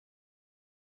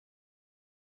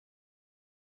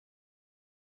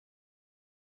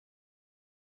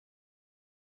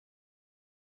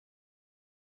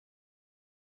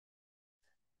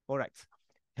All right.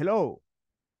 Hello.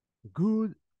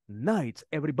 Good night,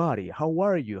 everybody. How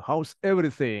are you? How's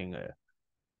everything?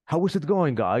 How is it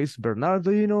going, guys?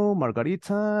 Bernardino,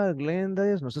 Margarita,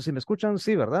 Glendes, no sé si me escuchan.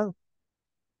 Sí, ¿verdad?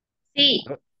 Sí,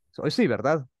 Hoy sí,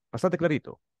 ¿verdad? Bastante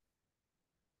clarito.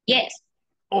 yes.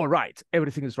 All right.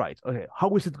 Everything is right. Okay.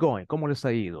 How is it going? ¿Cómo les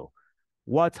ha ido?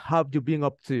 What have you been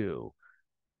up to?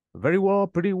 Very well,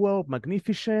 pretty well,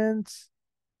 magnificent.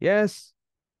 Yes.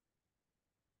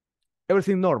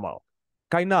 Everything normal.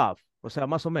 Kind of. O sea,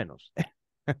 más o menos.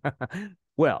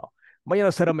 Well,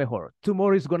 mañana será mejor.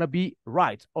 Tomorrow is gonna be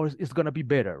right, or it's gonna be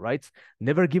better, right?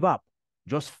 Never give up.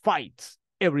 Just fight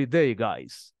every day,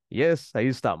 guys. Yes, ahí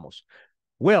estamos.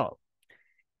 Well,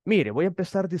 mire, voy a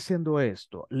empezar diciendo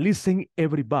esto. Listen,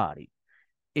 everybody.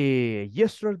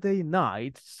 Yesterday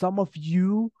night, some of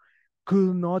you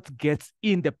could not get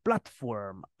in the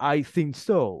platform. I think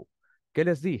so. ¿Qué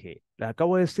les dije? Les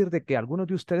acabo de decir de que algunos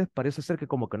de ustedes parece ser que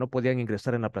como que no podían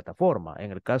ingresar en la plataforma.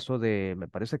 En el caso de, me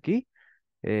parece aquí,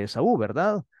 Saúl,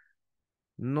 ¿verdad?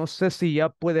 No sé si ya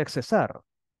puede accesar.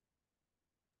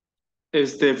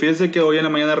 Fíjese que hoy en la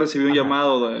mañana recibí un Ajá,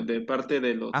 llamado de parte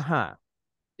de los ajá,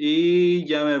 y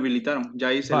ya me habilitaron,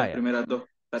 ya hice las vaya. primeras dos Sí,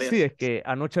 tareas. es que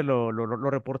anoche lo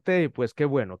reporté y pues qué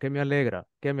bueno, qué me alegra,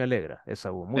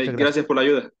 Saúl. Muchas gracias. Gracias por la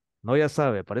ayuda. No, ya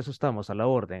sabe, para eso estamos a la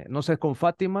orden. No sé con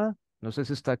Fátima, no sé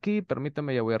si está aquí,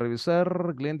 permítame, ya voy a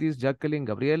revisar. Glendis, Jacqueline,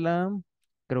 Gabriela.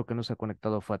 Creo que no se ha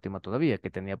conectado Fátima todavía, que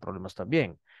tenía problemas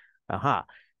también. Ajá.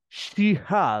 She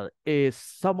had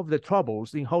some of the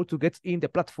troubles in how to get in the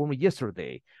platform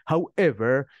yesterday.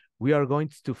 However, we are going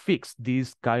to fix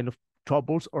these kind of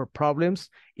troubles or problems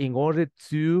in order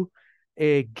to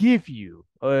give you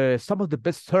some of the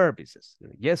best services.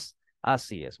 Yes,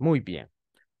 así es. Muy bien.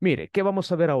 Mire, ¿qué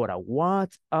vamos a ver ahora?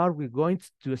 What are we going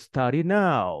to study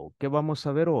now? ¿Qué vamos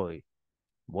a ver hoy?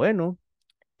 Bueno,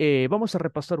 vamos a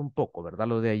repasar un poco, ¿verdad?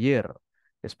 Lo de ayer.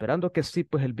 Esperando que sí,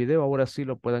 pues el video ahora sí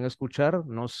lo puedan escuchar.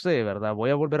 No sé, ¿verdad?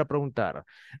 Voy a volver a preguntar.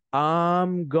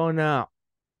 I'm gonna,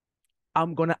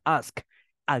 I'm gonna ask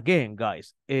again,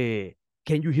 guys.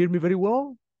 Can you hear me very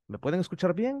well? ¿Me pueden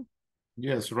escuchar bien?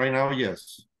 Yes, right now,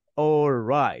 yes. All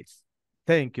right.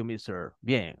 Thank you, Mr.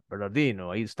 Bien, Bernardino,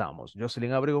 ahí estamos.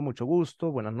 Jocelyn Abrego, mucho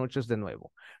gusto. Buenas noches de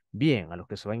nuevo. Bien, a los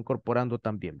que se va incorporando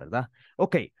también, ¿verdad?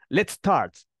 Ok, let's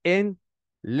start and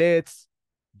let's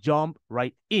jump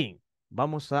right in.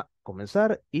 Vamos a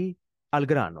comenzar y al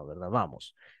grano, ¿verdad?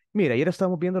 Vamos. Mira, ayer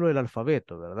estábamos viendo lo del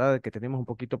alfabeto, ¿verdad? Que teníamos un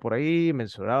poquito por ahí,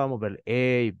 mencionábamos el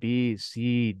A, B,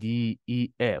 C, D,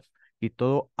 E, F y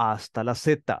todo hasta la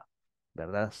Z.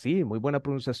 ¿Verdad? Sí, muy buena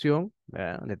pronunciación,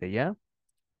 ¿verdad? Desde ya.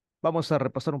 Vamos a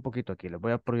repasar un poquito aquí. Les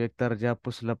voy a proyectar ya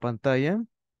pues la pantalla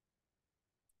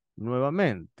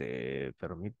nuevamente.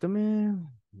 Permítame.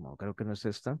 No, creo que no es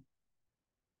esta.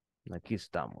 Aquí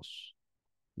estamos.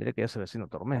 Mire que ya se vecino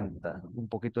tormenta, un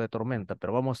poquito de tormenta,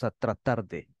 pero vamos a tratar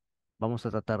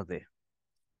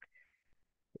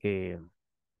eh,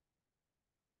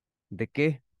 de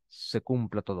que se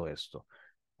cumpla todo esto.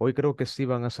 Hoy creo que sí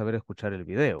van a saber escuchar el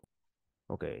video.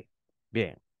 Ok,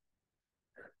 bien.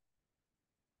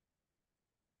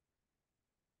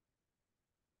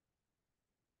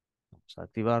 Vamos a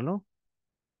activarlo.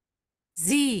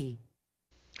 Sie,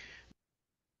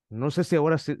 No sé si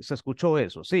ahora se escuchó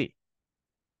eso. Sí,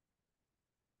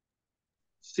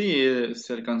 Sí,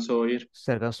 se alcanzó a oír.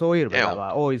 se alcanzó a oír, ¿verdad? Yeah,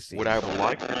 Va, hoy sí. what I would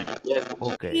like.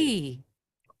 Ok. he,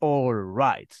 All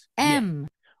right. Bien. am,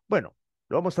 Bueno,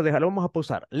 lo vamos a dejar, lo vamos a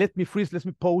pausar. Let me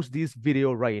pause this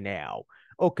video right now.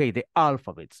 Ok, the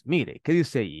alphabets. Mire, ¿qué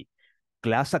dice ahí?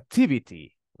 Class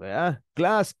activity, ¿verdad?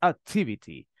 Class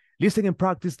activity. Listen and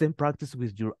practice, then practice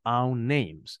with your own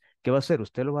names. ¿Qué va a hacer?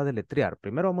 Usted lo va a deletrear.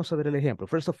 Primero vamos a ver el ejemplo.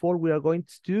 First of all, we are going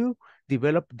to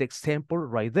develop the example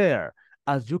right there,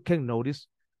 as you can notice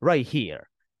right here.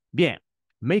 Bien,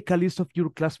 make a list of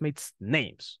your classmates'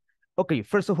 names. Okay,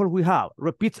 first of all, we have,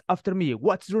 repeat after me.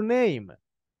 What's your name?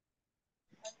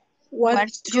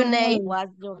 What's your name?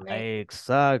 What's your name?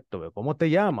 Exacto. ¿Cómo te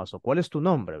llamas o cuál es tu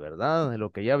nombre, verdad? De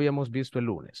lo que ya habíamos visto el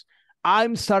lunes.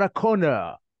 I'm Sarah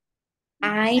Connor.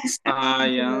 I'm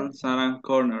I am Sarah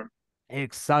Corner.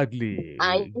 Exactly.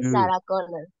 I'm Good. Sarah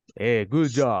Connor. Good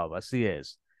job. Así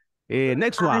es.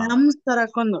 Next I one. am Sarah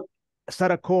Connor.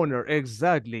 Sarah Connor.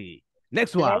 Exactly.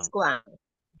 Next Next one. one.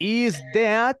 Is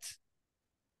that?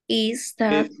 Is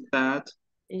that? Is that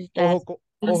Is that? Ojo con,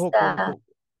 Is ojo con, that?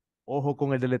 ojo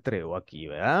con el deletreo aquí,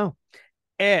 ¿verdad?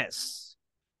 S.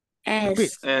 Repeat.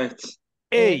 S. X?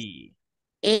 A.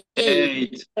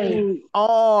 Eight.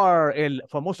 R. El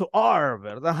famoso R,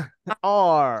 ¿verdad?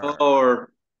 R. Or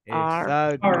R.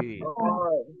 Exactly.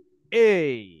 R.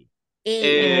 A. A.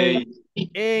 eight.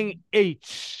 N.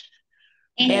 H.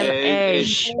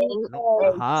 H. No,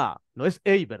 ajá, no es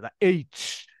A, ¿verdad?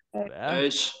 H. ¿verdad?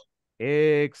 H.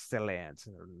 Excellent.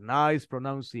 Nice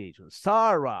pronunciation.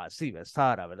 Sarah, sí,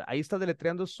 Sarah, ¿verdad? Ahí está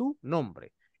deletreando su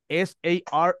nombre.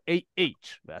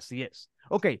 S-A-R-A-H. Así es.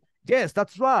 Ok, yes,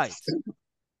 that's right.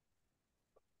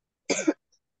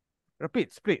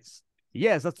 Repeat, please.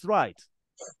 Yes, that's right.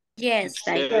 Yes,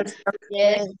 Yes.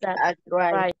 that's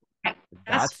right.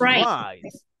 That's right.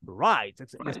 Right.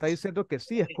 Le está diciendo que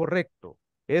sí, es correcto.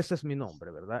 Ese es mi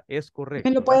nombre, ¿verdad? Es correcto.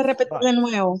 ¿Me lo puedes That's repetir de right.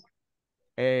 nuevo?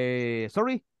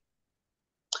 Sorry.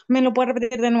 ¿Me lo puedes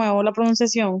repetir de nuevo, la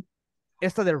pronunciación?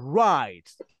 Esta de right.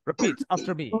 Repeat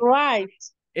after me. Right.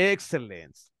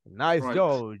 Excellent. Nice Right.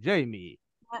 job, Jamie.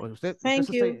 Pues usted Thank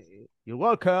se you. está- You're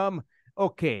welcome.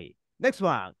 Okay. Next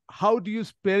one. How do you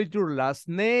spell your last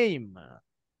name?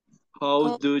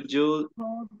 How do you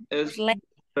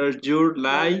spell your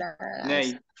last name?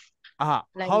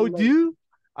 How do,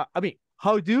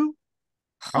 how do,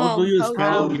 How do you spell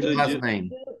How your do last you-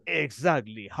 name?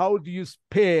 exactly. How do you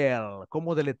spell?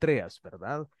 ¿Cómo deletreas,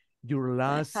 verdad? Your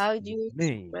last How do you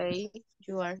name. spell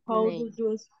your How name? do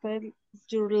you spell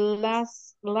your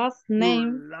last Your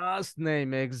name? last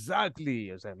name,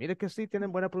 exactly. O sea, mire que sí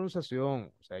tienen buena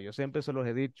pronunciación. O sea, yo siempre se los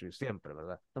he dicho y siempre,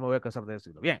 ¿verdad? No me voy a cansar de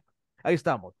decirlo. Bien, ahí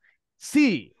estamos.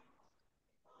 Sí.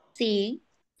 C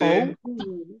O.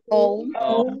 O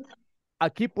Oh,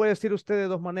 Aquí puede decir usted de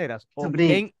dos maneras. O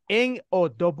Sabrina. en o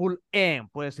double N.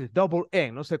 Puede decir double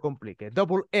N, no se complique.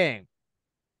 Double N.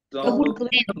 don't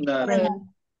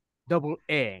know. Double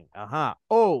N. Ajá.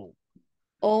 O.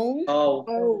 O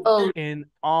Oh, En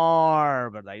R,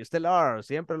 ¿verdad? Y está el R,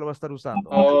 siempre lo va a estar usando.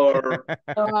 or,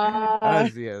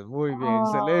 Así es, muy bien,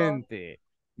 excelente.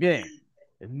 Bien.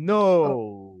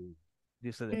 No.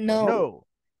 Dice después. No. No.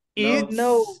 It's.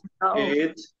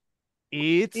 it,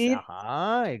 It's. It.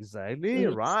 Ajá, exactly.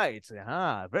 It's. Right.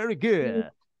 Ajá, very good.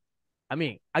 I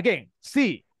mean, again,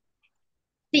 sí.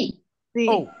 C Sí.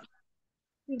 O.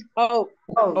 Oh.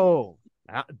 O.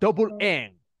 Ajá, double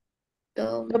N.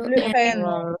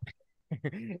 W-N.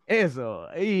 Eso.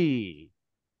 I.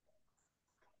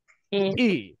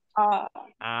 I.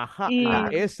 Ajá, Y. la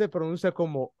S se pronuncia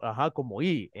como, ajá, como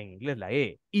I, en inglés la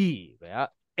E, I,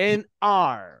 ¿verdad?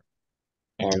 N-R.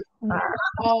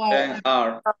 and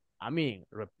R. I mean,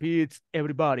 repeat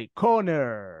everybody,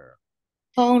 corner.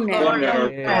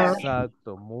 Corner.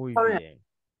 Exacto, muy bien.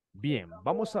 Bien,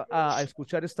 vamos a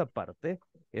escuchar esta parte,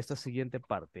 esta siguiente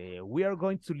parte. We are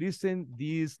going to listen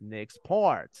this next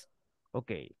part.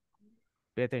 Okay,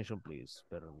 pay attention, please.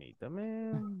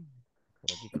 Permítame.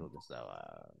 Por aquí creo que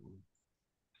estaba.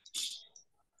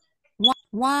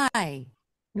 Why?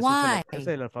 Ese Why? es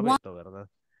el alfabeto, ¿verdad?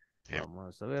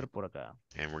 Vamos a ver por acá.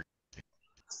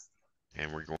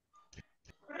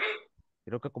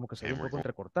 Creo que como que se ve un poco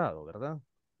entrecortado, ¿verdad?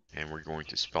 And we're going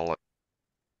to spell it.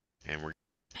 And we're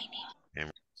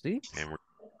 ¿Sí? and we're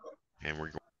and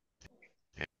we're going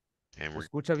and ¿Se we're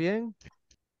escucha bien?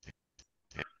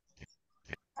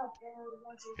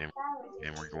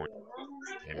 and we're going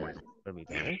and we're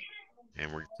Permítame.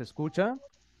 and we're ¿Se escucha?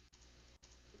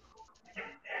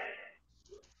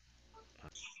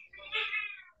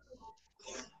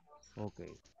 Ok.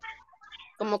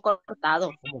 Como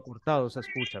cortado. Como cortado se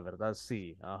escucha, ¿verdad?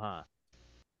 Sí, ajá.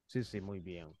 Sí, sí, muy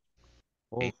bien.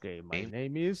 Ok, my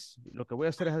name is... Lo que voy a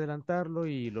hacer es adelantarlo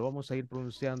y lo vamos a ir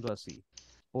pronunciando así,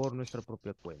 por nuestra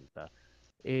propia cuenta.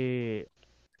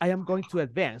 I am going to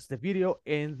advance the video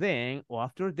and then, or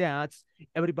after that,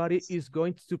 everybody is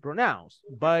going to pronounce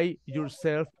by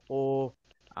yourself o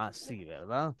así,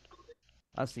 ¿verdad?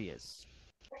 Así es.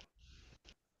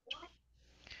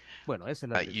 Bueno, esa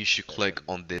es la... you should click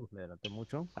on this. Me adelanté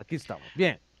mucho. Aquí estamos.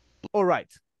 Bien. All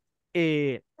right.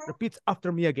 Repeat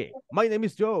after me again. My name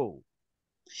is Joe.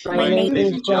 My name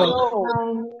is Joe.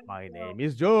 My name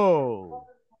is Joe.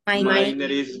 My My name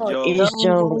name is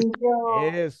Joe.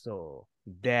 Eso.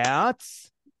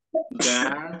 That's.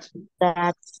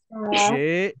 That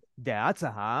J. That's,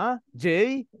 ajá.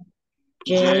 J.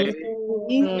 J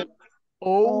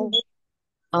O.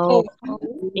 O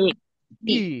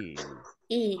E.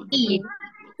 E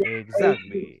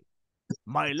Exactly.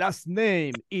 My last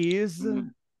name is.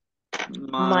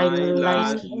 my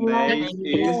last name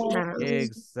is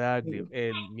Exactly.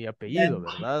 Mi apellido,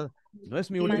 ¿verdad? No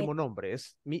es mi último nombre,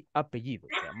 es mi apellido.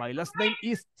 O sea, my last name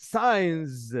is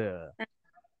Science.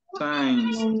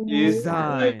 Science. Is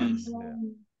Science.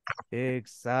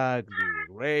 Exactly.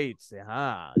 Great.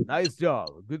 Ajá. Nice job.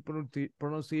 Good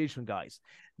pronunciation, guys.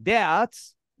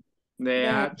 That's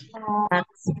that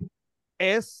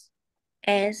S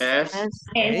S S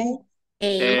A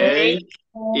A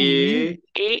A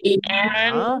E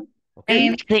Ajá.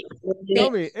 Okay? Sí.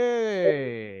 Tell me,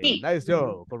 hey, Sí. nice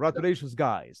job. Congratulations,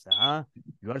 guys.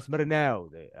 You are smart now.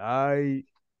 I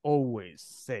always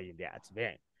say that.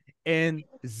 Bien. En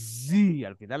Z,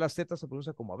 al final la Z se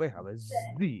pronuncia como abeja. ¿Ves?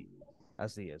 Z.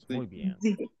 Así es. Muy Sí. bien.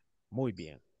 Muy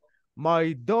bien.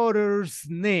 My daughter's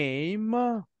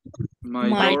name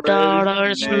My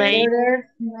daughter's name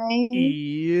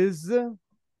is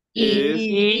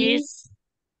is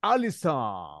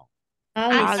Allison.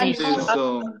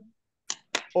 Alison.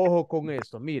 Ojo con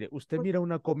esto. Mire, usted mira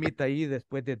una comita ahí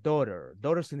después de daughter.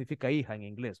 Daughter significa hija en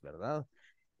inglés, ¿verdad?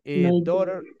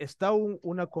 Daughter, está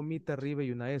una comita arriba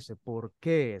y una S. ¿Por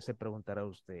qué? Se preguntará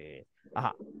usted.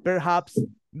 Ajá. Perhaps,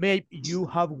 maybe you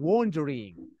have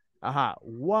wondering. Ajá.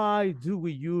 Why do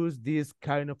we use this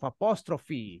kind of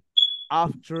apostrophe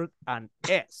after an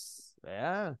S?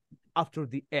 ¿Verdad? After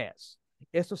the S.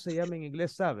 Esto se llama en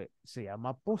inglés, ¿sabe? Se llama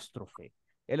apóstrofe.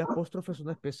 El apóstrofe es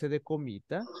una especie de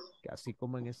comita, así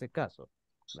como en este caso,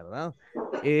 ¿verdad?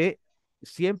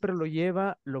 Siempre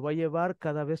lo va a llevar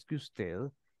cada vez que usted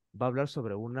va a hablar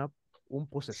sobre un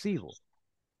posesivo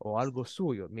o algo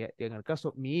suyo. En el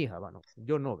caso, mi hija, bueno,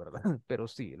 yo no, ¿verdad? Pero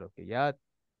sí, los que ya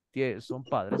son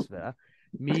padres, ¿verdad?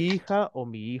 Mi hija o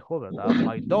mi hijo, ¿verdad?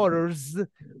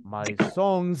 My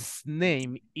son's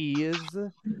name is,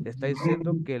 está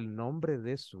diciendo que el nombre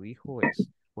de su hijo es,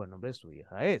 o el nombre de su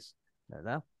hija es,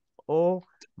 ¿verdad? O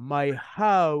my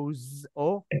house,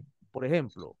 o, por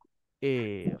ejemplo,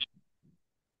 eh,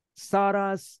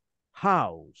 Sarah's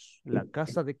house. ¿La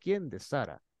casa de quién? De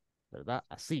Sara, ¿verdad?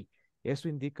 Así. Eso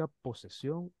indica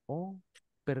posesión o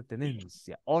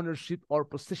pertenencia. Ownership or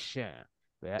possession.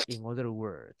 ¿Verdad? In other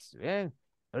words. Bien.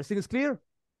 Everything is clear?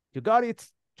 You got it?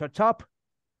 Chop chop?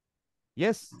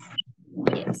 Yes?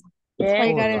 I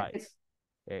All got right. it.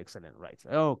 Excellent, right.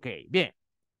 Ok, bien.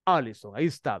 Allison, ahí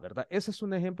está, ¿verdad? Ese es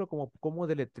un ejemplo como cómo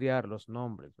deletrear los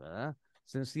nombres, ¿verdad?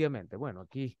 Sencillamente. Bueno,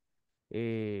 aquí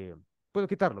puedo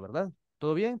quitarlo, ¿verdad?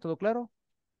 ¿Todo bien? ¿Todo claro?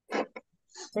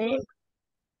 Sí.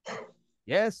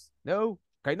 Yes, no,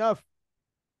 kind of.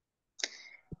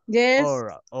 Yes.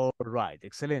 All right,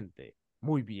 excelente.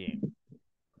 Muy bien.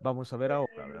 Vamos a ver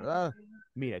ahora, ¿verdad?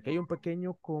 Mira, aquí hay un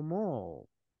pequeño como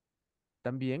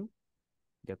también,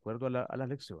 de acuerdo a las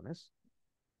lecciones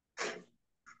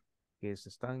que se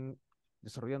están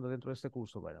desarrollando dentro de este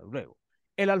curso. Bueno, luego,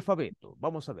 el alfabeto.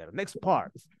 Vamos a ver. Next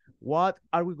part. What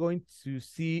are we going to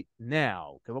see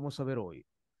now? ¿Qué vamos a ver hoy?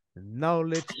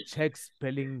 Knowledge check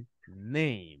spelling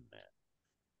name.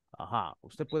 Ajá,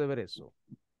 usted puede ver eso.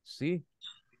 ¿Sí?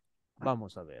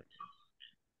 Vamos a ver.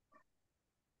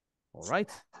 All right.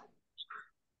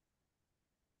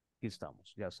 Aquí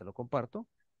estamos. Ya se lo comparto.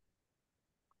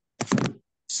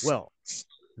 Well,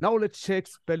 now let's check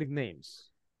spelling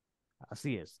names.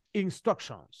 Así es.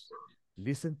 Instructions.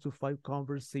 Listen to 5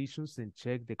 conversations and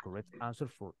check the correct answer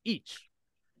for each.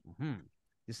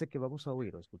 Dice que vamos a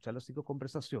oír o escuchar las 5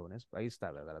 conversaciones. Ahí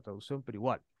está, ¿verdad? La traducción, pero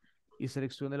igual. Y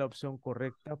seleccione la opción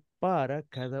correcta para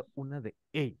cada una de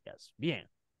ellas. Bien.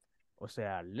 O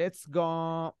sea, let's.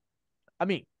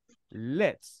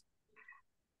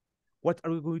 What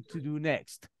are we going to do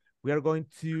next? We are going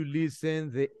to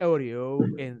listen the audio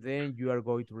and then you are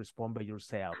going to respond by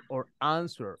yourself or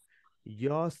answer.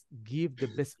 Just give the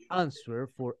best answer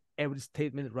for every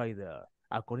statement right there,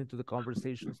 according to the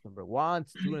conversations number 1,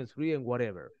 2, and 3, and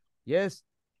whatever. Yes?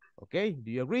 Okay, do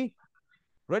you agree?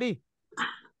 Ready?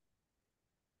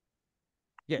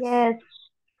 Yes.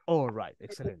 All right,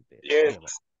 excelente. Yes. Bien,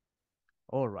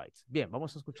 all right. Bien,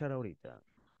 vamos a escuchar ahorita.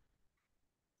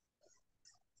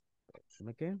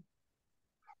 ¿Me qué?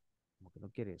 Como que no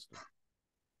quiere esto.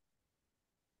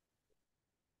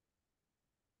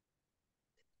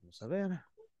 Vamos a ver.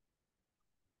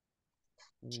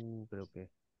 Creo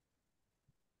que.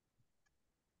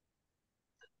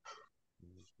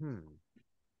 Creo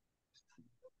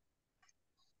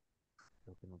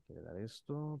que no quiere dar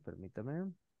esto.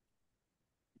 Permítame.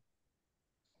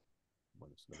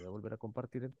 Bueno, se lo voy a volver a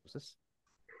compartir entonces.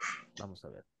 Vamos a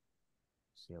ver.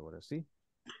 Sí, ahora sí.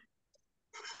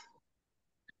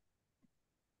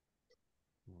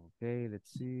 Ok, let's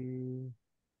see.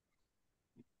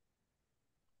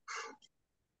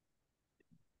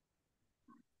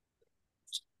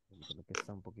 Permítame que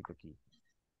está un poquito aquí.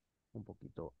 Un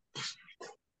poquito.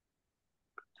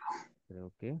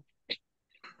 Creo que.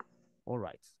 All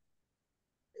right.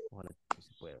 Ojalá que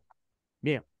se pueda.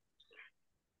 Bien.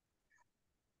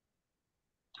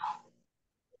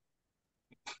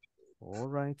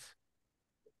 All right.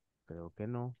 Creo que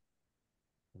no.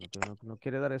 No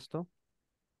quiere dar esto.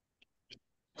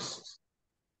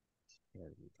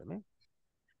 Permítame.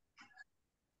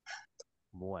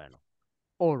 Bueno.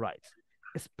 All right.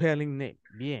 Spelling name.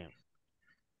 Bien.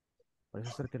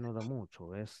 Parece ser que no da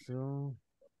mucho esto.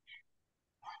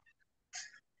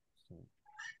 Sí.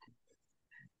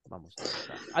 Vamos a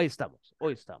ver acá. Ahí estamos.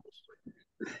 Hoy estamos.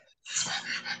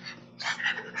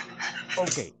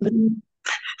 Ok.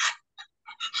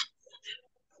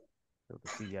 Creo que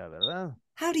sí ya, ¿verdad?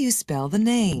 How do you spell the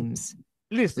names?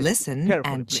 Listen Listen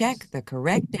carefully, and please. check the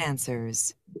correct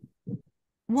answers.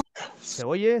 ¿Se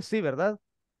oye? Sí, ¿verdad?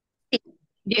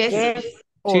 Yes.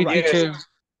 All right. teacher.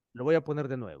 Lo voy a poner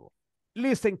de nuevo.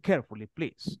 Listen carefully,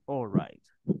 please. All right.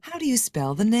 How do you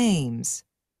spell the names?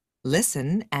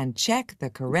 Listen and check the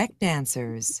correct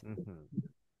answers. Ujú.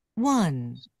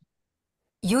 1,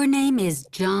 Your name is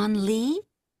John Lee?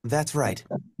 That's right.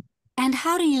 And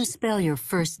how do you spell your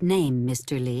first name,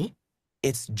 Mr. Lee?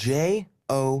 It's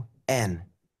J-O-N.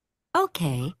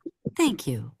 Okay, thank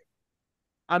you.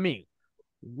 I mean,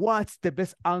 what's the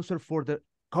best answer for the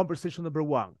conversation number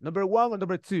one? Number one or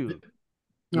number two?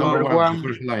 Number one.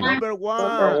 First line. Number one.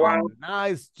 Number one.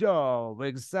 Nice job.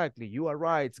 Exactly. You are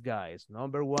right, guys.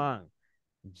 Number one.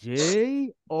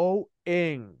 J-O-N.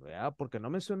 ¿Verdad? Porque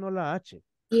no mencionó la H.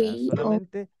 ¿verdad?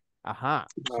 Solamente, ajá.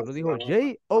 Solo dijo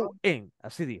J-O-N.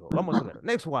 Así dijo. Vamos a ver.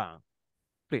 Next one.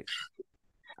 Please.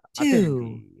 2,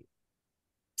 Atently.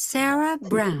 Sarah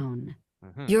Brown.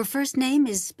 Ujú. Your first name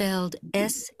is spelled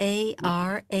S-A-R-A-H?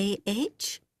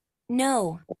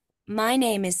 No, my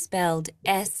name is spelled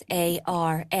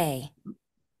S-A-R-A.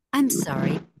 I'm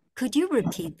sorry, could you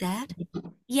repeat that?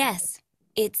 Yes,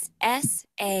 it's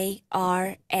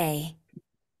S-A-R-A.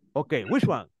 Okay, which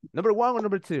one? Number one or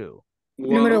number two?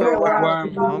 Number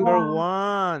one. Number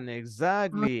one,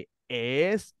 exactly.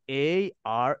 S-A-R-A,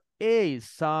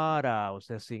 Sara, o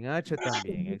sea, sin H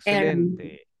también.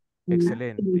 Excelente,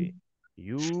 excelente.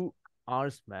 You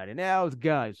are smarting out,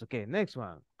 guys. Okay, next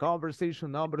one.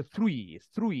 Conversation number three.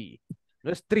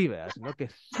 No es trivia, sino que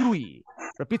three.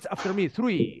 Repeat after me,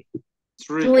 three.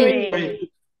 Three.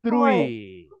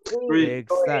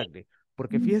 Exactly.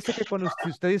 Porque fíjese que cuando si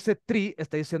usted dice tree,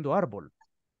 está diciendo árbol.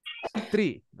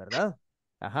 Tree, ¿verdad?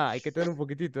 Ajá, hay que tener un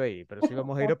poquitito ahí, pero sí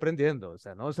vamos a ir aprendiendo, o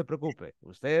sea, no se preocupe,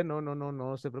 usted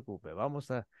no se preocupe,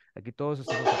 vamos a, aquí todos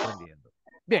estamos aprendiendo.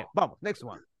 Bien, vamos, next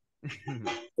one.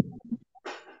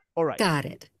 All right. Got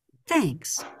it.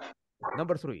 Thanks.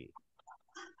 Number three.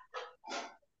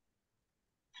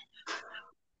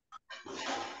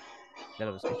 Ya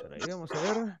lo escuchan ahí, vamos a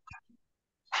ver.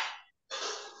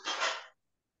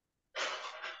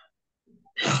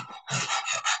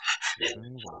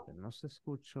 Como que no se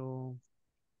escuchó.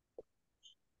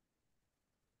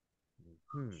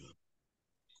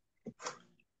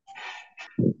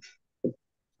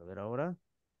 A ver ahora.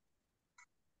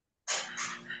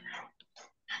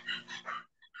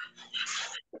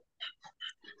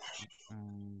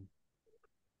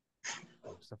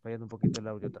 Está fallando un poquito el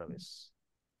audio otra vez.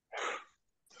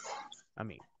 A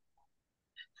mí.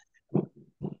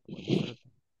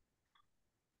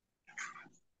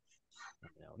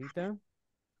 Ahorita.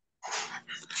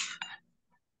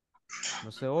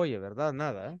 No se oye, ¿verdad?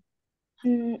 Nada, ¿eh?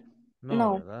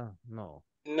 No, ¿verdad? No.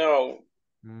 No.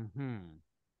 Ujú.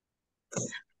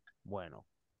 Bueno,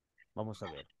 vamos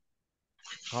a ver.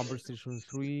 Conversation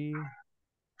 3.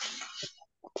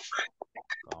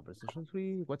 Conversation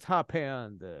 3. What's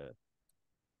happened? No.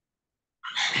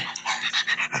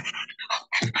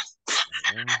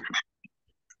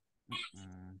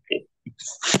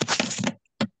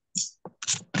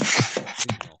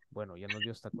 Bueno, ya nos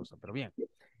dio esta cosa, pero bien.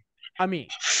 I mean,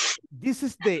 this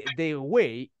is the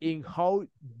way in how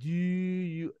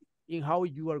you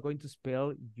are going to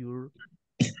spell your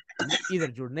either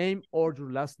your name or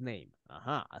your last name.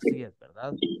 Ajá, así es,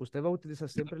 ¿verdad? Usted va a utilizar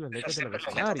siempre las letras del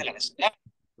abecedario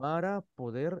para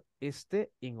poder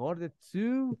in order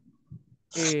to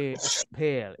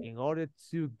spell, in order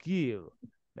to give,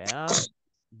 ¿verdad?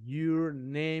 Your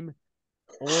name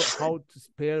or how to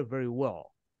spell very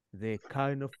well the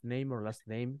kind of name or last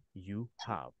name you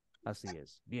have. Así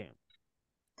es, bien.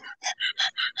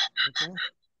 Okay.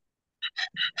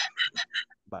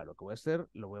 Va, lo que voy a hacer,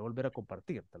 lo voy a volver a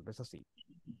compartir, tal vez así.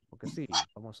 Porque sí,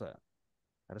 vamos a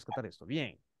rescatar esto.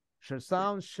 Bien. Share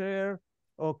sound, share.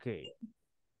 Ok.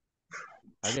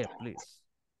 Again, please.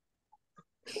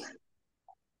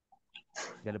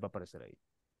 Ya le va a aparecer ahí.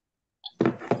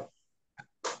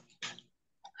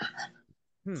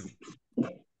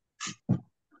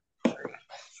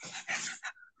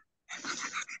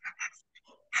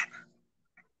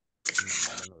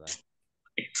 No da.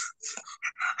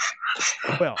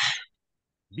 Well,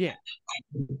 bien.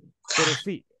 Pero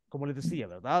sí, como les decía,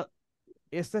 ¿verdad?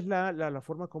 esta es la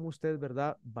forma como usted,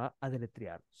 ¿verdad? Va a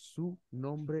deletrear su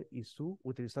nombre y su,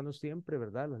 utilizando siempre,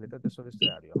 ¿verdad? Las letras de su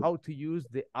abecedario. How to use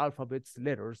the alphabet's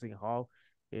letters and how,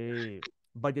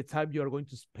 by the time you are going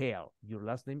to spell your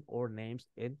last name or names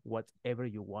and whatever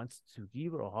you want to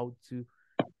give or how to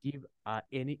give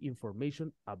any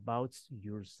information about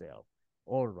yourself.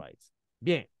 All right.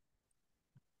 Bien.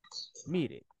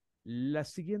 Mire, la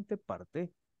siguiente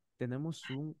parte tenemos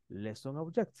un lesson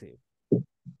objective.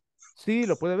 Sí,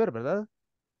 lo puede ver, ¿verdad?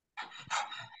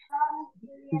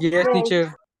 Yes,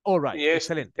 teacher. All right, Yes,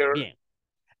 excelente. teacher. Bien.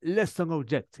 Lesson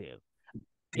objective.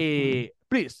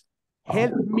 Please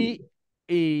help me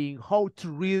in how to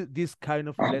read this kind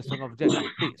of lesson objective.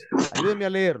 Please, ayúdeme a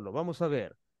leerlo. Vamos a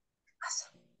ver.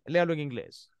 Léalo en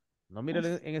inglés. No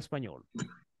míralo en español.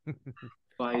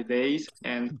 By days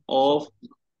and of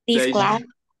This days class.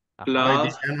 By the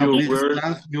class, end you of this will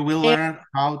class, you will learn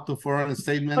how to form a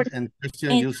statement and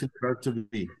question using verb to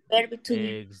be. Verb to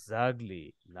be.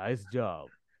 Exactly. Nice job.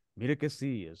 Mire que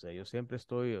sí, o sea, yo siempre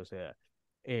estoy, o sea,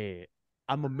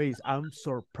 I'm amazed, I'm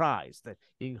surprised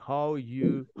in how do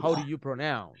you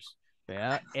pronounce,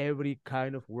 ¿verdad? Every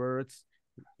kind of words,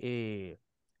 I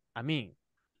mean,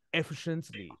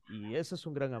 efficiently. Y eso es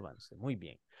un gran avance. Muy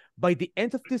bien. By the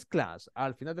end of this class,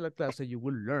 al final de la clase, you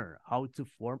will learn how to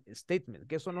form statements.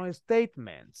 ¿Qué son los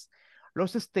statements?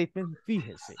 Los statements,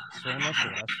 fíjese, son las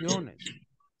oraciones.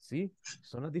 ¿Sí?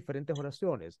 Son las diferentes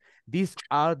oraciones. These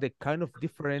are the kind of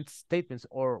different statements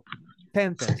or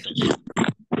sentences.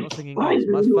 Vamos en inglés,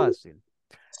 más fácil.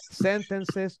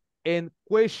 Sentences and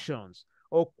questions,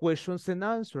 or questions and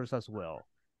answers as well,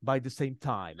 by the same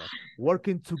time.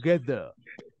 Working together.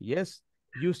 Yes,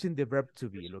 using the verb to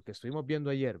be, lo que estuvimos viendo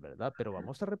ayer, ¿verdad? Pero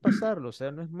vamos a repasarlo, o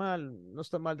sea, no es mal, no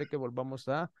está mal de que volvamos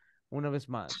a, una vez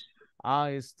más, a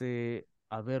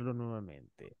verlo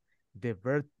nuevamente. The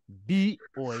verb be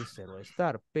o el ser o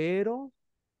estar, pero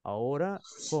ahora,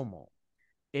 ¿cómo?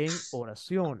 En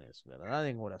oraciones, ¿verdad?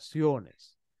 En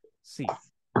oraciones. Sí,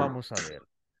 vamos a ver.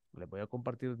 Les voy a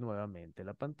compartir nuevamente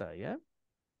la pantalla.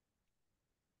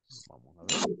 Vamos a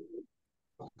ver.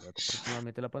 Voy a compartir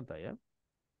nuevamente la pantalla.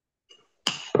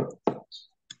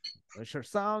 Share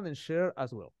sound and share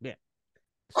as well. Bien.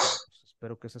 Estamos.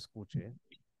 Espero que se escuche.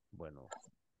 Bueno.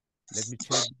 Let me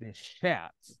check the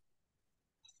chat.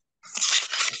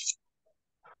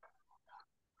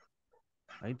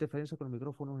 ¿Hay interferencia con los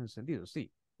micrófonos encendidos?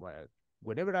 Sí. Well,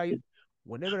 whenever I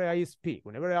speak,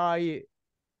 whenever I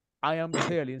am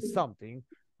telling something,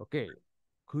 okay,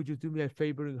 could you do me a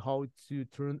favor in how to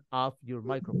turn off your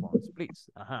microphones, please?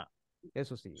 Ajá.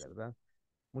 Eso sí, ¿verdad?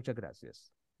 Muchas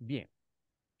gracias. Bien.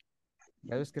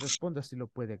 Cada vez que responda, si lo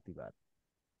puede activar.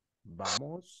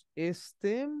 Vamos,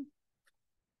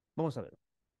 vamos a ver.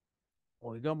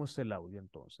 Oigamos el audio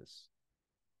entonces.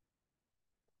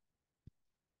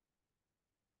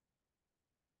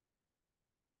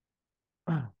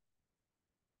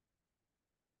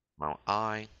 Now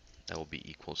I, that will be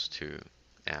equals to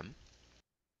M.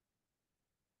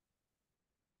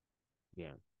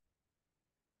 Bien.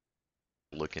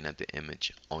 Looking at the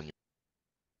image on your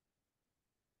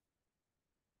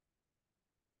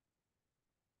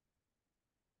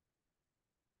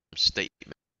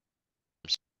statement,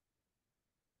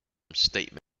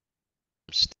 statement,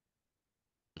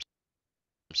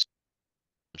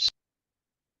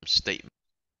 statement,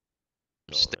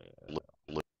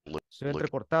 Soy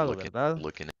entrecortado, ¿verdad?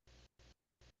 looking at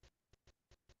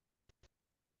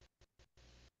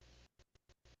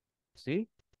 ¿Sí?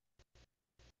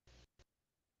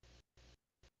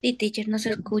 Sí, teacher, no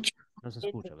se escucha. No se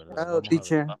escucha, ¿verdad? Claro, Vamos a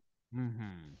teacher. ver.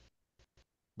 Ujú.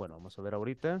 Bueno, vamos a ver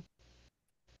ahorita.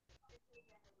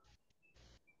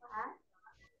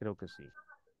 Creo que sí.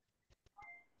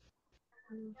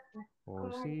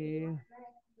 Hoy sí.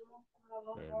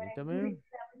 Permítame.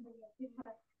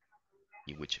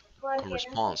 which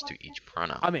corresponds to each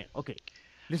pronoun. Amén. Ok.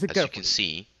 Listen As you carefully. can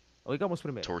see, Oigamos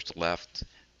primero. towards the left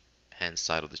hand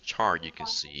side of the chart, you can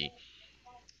see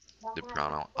the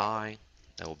pronoun I,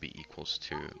 that will be equals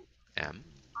to M.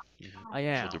 I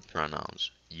am. For the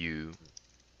pronouns you,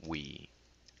 we,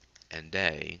 and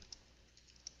they,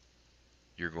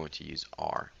 you're going to use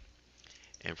are.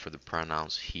 And for the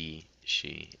pronouns he,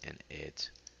 she, and it,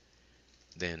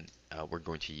 then we're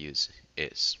going to use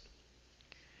is.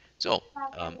 So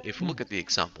if we look at the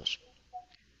examples,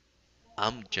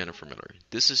 I'm Jennifer Miller.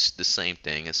 This is the same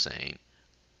thing as saying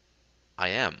I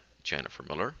am Jennifer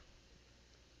Miller.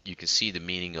 You can see the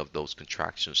meaning of those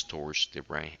contractions towards the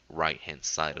right hand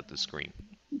side of the screen.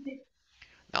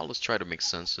 Now let's try to make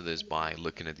sense of this by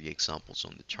looking at the examples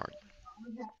on the chart.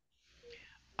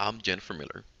 I'm Jennifer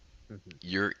Miller.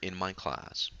 You're in my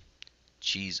class.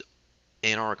 She's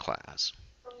in our class.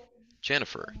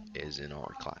 Jennifer is in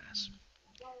our class.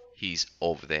 He's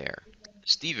over there.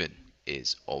 Steven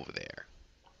is over there.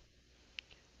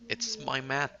 It's my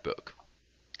math book.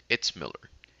 It's Miller.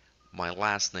 My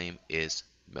last name is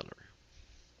Miller.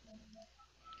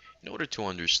 In order to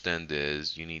understand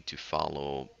this, you need to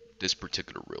follow this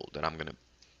particular rule that I'm going to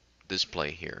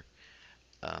display here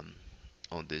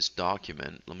on this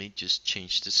document. Let me just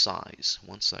change the size.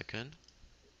 1 second.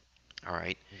 All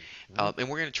right. And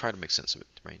we're going to try to make sense of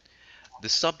it, right? The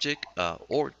subject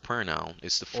or pronoun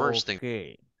is the first thing.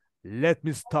 Okay. Let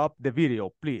me stop the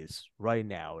video, please, right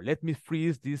now. Let me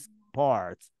freeze these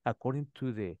parts according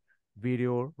to the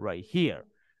video right here.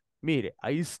 Mire,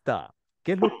 ahí está.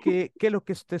 ¿Qué es lo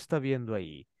que usted está viendo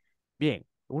ahí? Bien,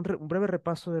 un breve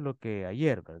repaso de lo que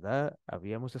ayer, ¿verdad?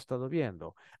 Habíamos estado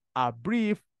viendo. A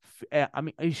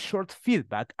short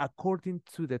feedback according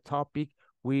to the topic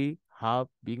we have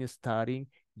been studying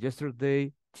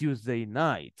yesterday, Tuesday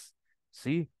nights.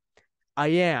 ¿Sí?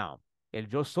 I am, el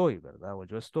yo soy, ¿verdad? O el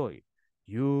yo estoy.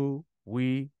 You,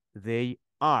 we, they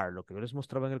are, lo que yo les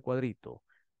mostraba en el cuadrito.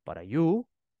 Para you,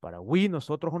 para we,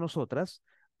 nosotros o nosotras.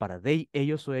 Para they,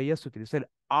 ellos o ellas, se utiliza el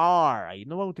are. Ahí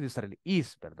no va a utilizar el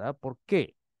is, ¿verdad? ¿Por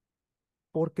qué?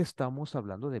 Porque estamos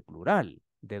hablando de plural,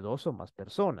 de dos o más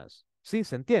personas. ¿Sí?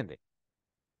 ¿Se entiende?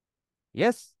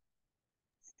 Yes.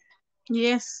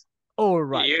 Yes. All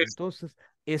right. Yes. Entonces,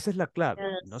 esa es la clave.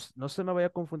 No se me vaya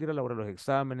a confundir a la hora de los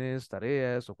exámenes,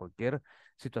 tareas o cualquier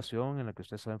situación en la que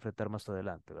usted se va a enfrentar más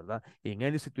adelante, ¿verdad? In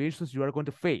any situations you are going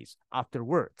to face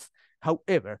afterwards.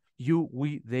 However, you,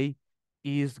 we, they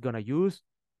is going to use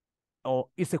or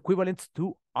is equivalent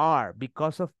to are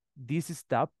because of this is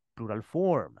the plural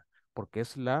form, porque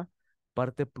es la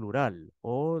parte plural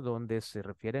o donde se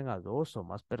refieren a dos o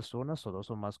más personas o dos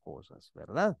o más cosas,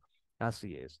 ¿verdad?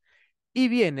 Así es. Y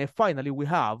viene, finally, we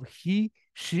have he,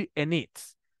 she, and it.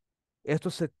 Esto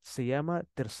se llama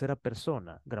tercera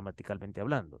persona, gramaticalmente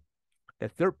hablando. The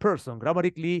third person,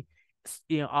 grammatically,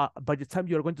 by the time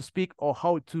you're going to speak or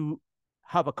how to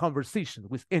have a conversation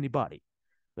with anybody.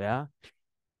 ¿Verdad?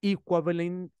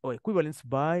 Equivalent o equivalence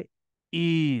by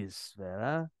is,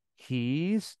 ¿verdad?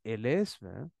 He is, él es,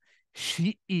 ¿verdad?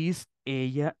 She is,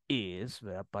 ella es,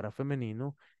 ¿verdad? Para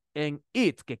femenino. And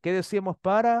it, que ¿qué decíamos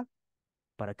 ¿para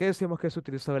qué decíamos que se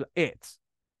utilizaba el it?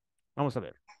 Vamos a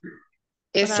ver.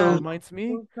 Para Reminds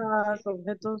me. cosas,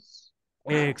 objetos.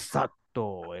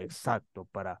 Exacto, exacto.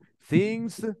 Para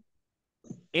things,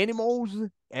 animals,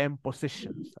 and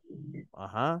possessions.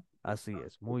 Ajá, así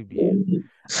es. Muy bien.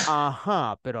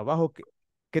 Ajá, pero abajo,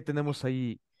 ¿qué tenemos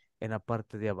ahí en la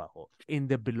parte de abajo? In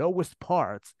the belowest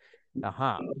parts,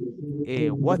 ajá.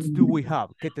 What do we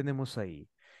have? ¿Qué tenemos ahí?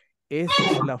 Esa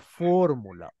es la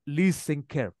fórmula. Listen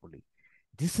carefully.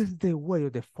 This is the way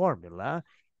of the formula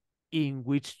in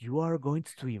which you are going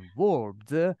to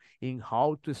involved in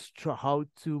how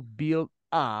to build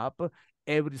up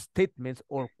every statement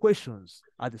or questions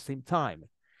at the same time.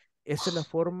 Esa es la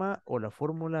forma o la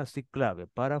fórmula así clave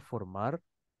para formar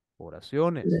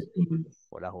oraciones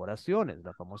o las oraciones,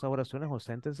 las famosas oraciones o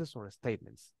sentences o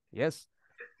statements. Yes.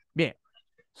 Bien.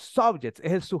 Subject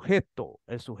es el sujeto.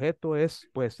 El sujeto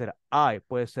puede ser I,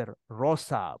 puede ser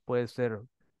Rosa, puede ser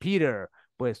Peter,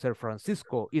 puede ser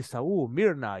Francisco, Isaú,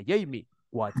 Mirna, Jamie,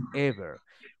 whatever.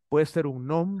 Puede ser un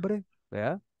nombre,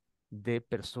 ¿verdad? De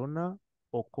persona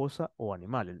o cosa o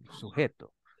animal, el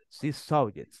sujeto. Sí,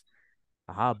 subjects.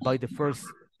 Ajá, by the first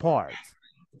part.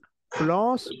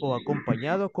 Plus o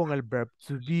acompañado con el verb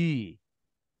to be,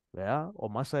 ¿verdad? O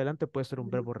más adelante puede ser un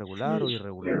verbo regular o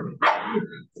irregular.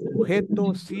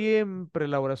 Sujeto, siempre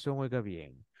la oración oiga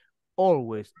bien.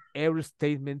 Always, every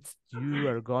statement you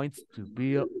are going to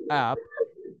build up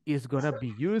is going to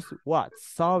be used, what?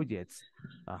 Subjects.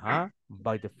 Ajá,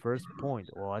 by the first point,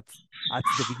 or at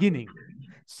the beginning.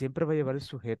 Siempre va a llevar el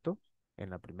sujeto en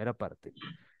la primera parte,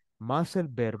 más el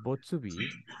verbo to be,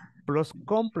 plus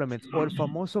complements, o el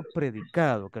famoso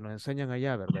predicado que nos enseñan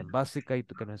allá, ¿verdad? En básica y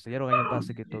que nos enseñaron ahí en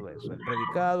básica y todo eso. El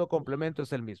predicado, complemento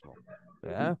es el mismo,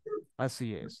 ¿verdad?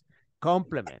 Así es.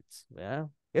 Complements, ¿verdad?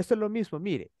 Esto es lo mismo,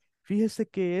 mire, fíjese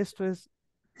que esto es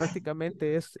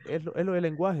prácticamente es lo del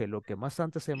lenguaje, lo que más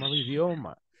antes se llamaba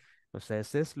idioma. O sea,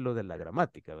 ese es lo de la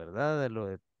gramática, ¿verdad?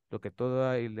 Lo que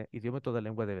todo idioma y toda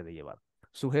lengua debe de llevar.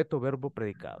 Sujeto, verbo,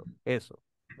 predicado. Eso.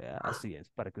 ¿Verdad? Así es,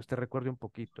 para que usted recuerde un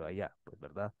poquito allá, pues,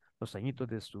 ¿verdad? Los añitos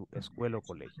de su escuela o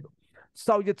colegio.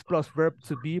 Subject plus verb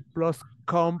to be plus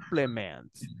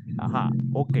complements. Ajá,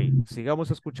 ok,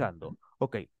 sigamos escuchando.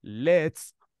 Ok,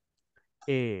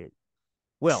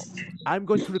 well, I'm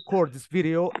going to record this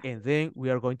video and then we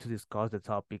are going to discuss the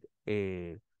topic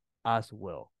as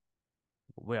well.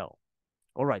 Well,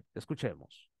 all right,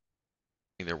 escuchemos.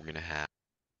 that we're going to have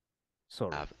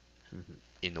Sorry.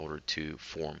 in order to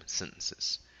form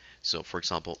sentences. So, for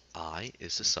example, I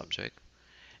is the subject,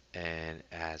 and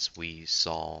as we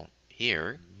saw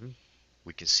here,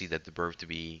 we can see that the verb to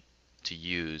be to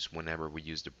use whenever we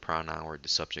use the pronoun or the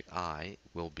subject I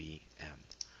will be am.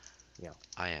 Yeah.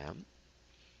 I am.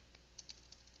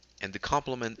 And the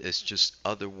complement is just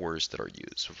other words that are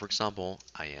used. So, for example,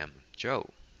 I am Joe.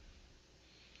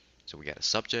 So we got a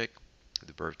subject,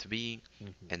 the verb to be,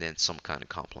 and then some kind of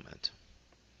complement.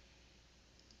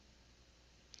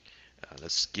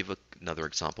 Let's give another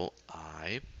example.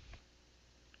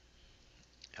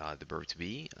 The verb to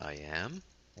be, I am.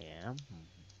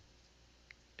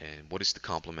 And what is the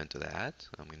complement to that?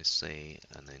 I'm going to say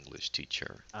an English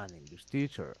teacher. An English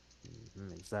teacher.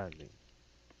 Exactly.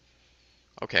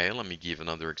 Okay, let me give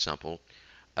another example.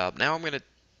 Now I'm going to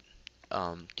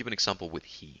give an example with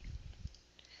he.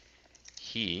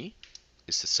 He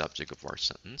is the subject of our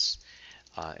sentence.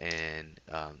 And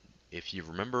if you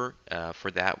remember,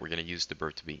 for that, we're going to use the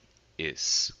verb to be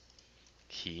is.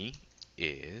 He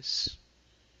is.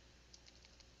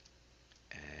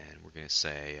 And we're going to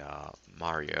say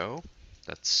Mario.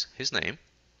 That's his name.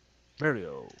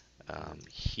 Mario.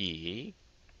 He.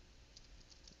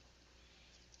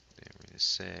 Then we're going to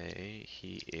say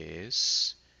he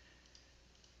is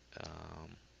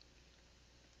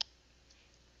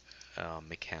a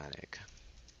mechanic.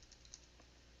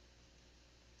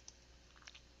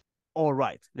 All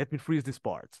right, let me freeze this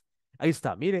part. Ahí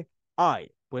está, mire. I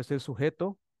puede ser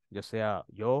sujeto, ya sea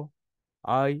yo,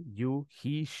 I, you,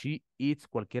 he, she, it,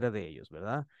 cualquiera de ellos,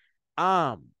 ¿verdad?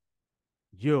 Am,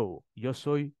 yo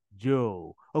soy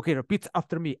Joe. Okay, repeat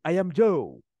after me. I am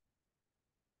Joe.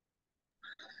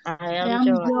 I am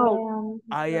Joe.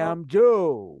 I am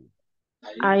Joe.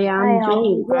 I am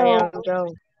Joe. I am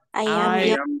Joe. I I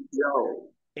am am Joe.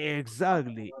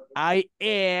 Exactly. I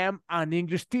am an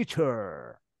English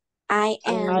teacher. I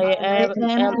am I am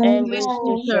an English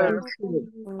teacher.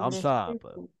 Thumbs up.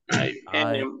 I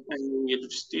am an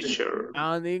English teacher.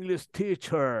 An English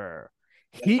teacher.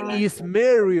 He is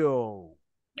Mario.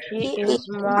 He is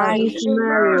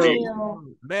Mario.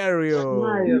 Mario.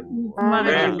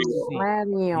 Mario. Sí.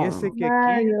 Fíjese que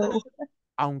aquí,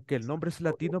 aunque el nombre es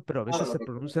latino, pero a veces se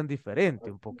pronuncian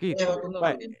diferente un poquito.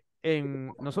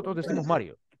 Bueno, nosotros decimos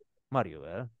Mario,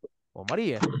 ¿verdad? O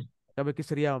María. ¿Sabe qué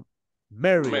sería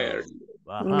Mario? Mario.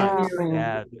 Ajá,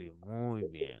 exactly. Muy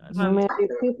bien. Así. No, Bien.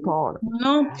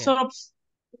 solo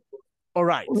All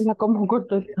right.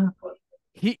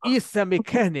 He is a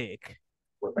mechanic.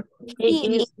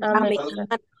 He is a mechanic.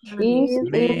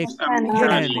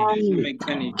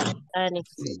 Mechanic.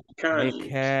 Sí,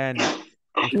 mechanic.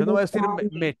 Usted no va a decir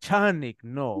mechanic,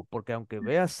 no, porque aunque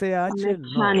vea CH,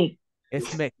 no. Es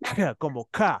como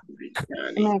K.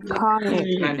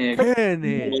 Mechanic.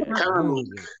 Mechanic. Muy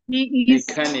bien.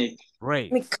 Mechanic.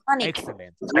 Great. mechanic.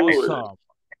 Excellent. Awesome.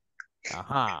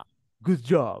 Ajá. Good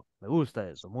job. Me gusta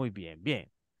eso. Muy bien,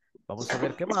 bien. Vamos a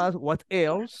ver qué más. What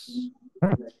else?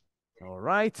 All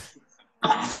right.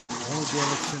 Muy bien,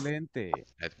 excelente.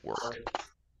 At work.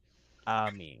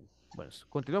 Amén. Bueno,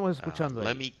 continuamos escuchando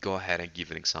Let ahí. me go ahead and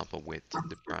give an example with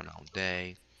the pronoun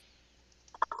they.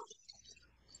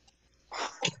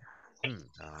 And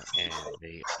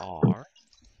they are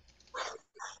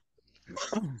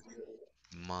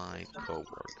my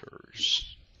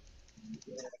coworkers.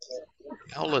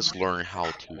 Now let's learn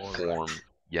how to form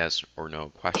yes or no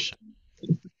question.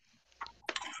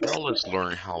 Now let's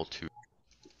learn how to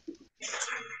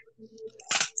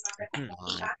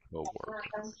my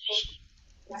coworkers.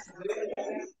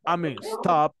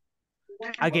 Stop.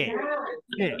 Again.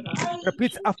 Okay.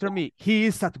 Repeat after me. He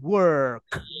is at work.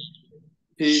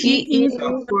 He is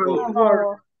at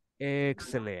work.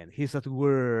 Excellent. He's at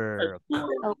work.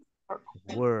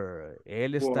 Work.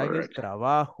 Él está en el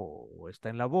trabajo o está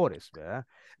en labores, ¿verdad?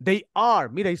 They are,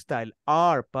 mira, ahí está el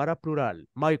are para plural.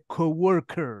 My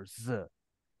coworkers.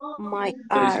 My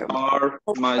These are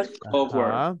my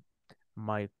coworkers.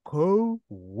 My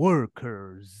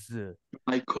co-workers.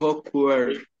 My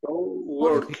coworkers.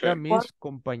 Significa mis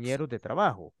compañeros de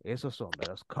trabajo. Esos son,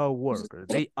 ¿verdad? Co-workers.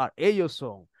 They are. Ellos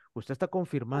son. Usted está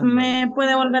confirmando. ¿Me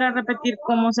puede volver a repetir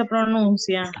cómo se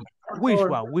pronuncia? Which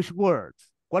one? Which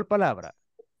words? ¿Cuál palabra?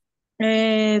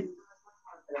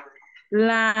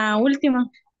 La última.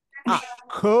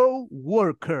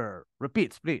 Co-worker.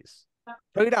 Repeat, please.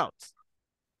 Try it out.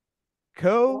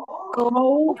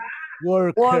 Co-worker.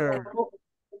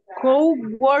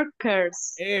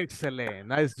 Co-workers. Excellent.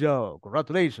 Nice job.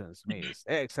 Congratulations, miss.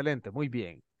 Excelente. Muy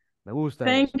bien. Me gusta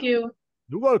Thank eso. you.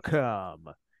 You're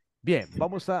welcome. Bien,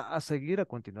 vamos a seguir, a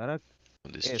continuar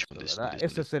Esto, ¿verdad?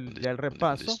 Este es ya el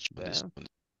repaso, ¿verdad?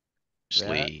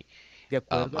 De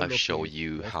acuerdo a I've lo shown que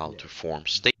you ya how to estudiamos. form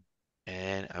statement,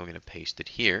 and I'm going to paste it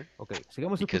here Ok,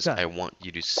 sigamos because I escuchando. want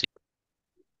you to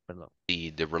Perdón. see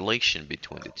the relation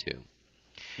between the two.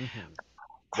 Ujú.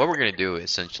 What we're going to do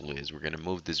essentially is we're going to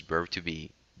move this verb to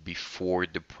be before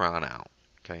the pronoun.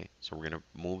 Okay, so we're going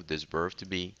to move this verb to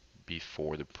be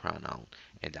before the pronoun,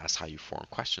 and that's how you form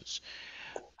questions.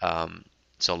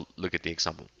 So look at the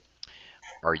example.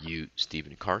 Are you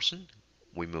Stephen Carson?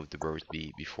 We move the verb to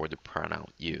be before the pronoun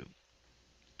you.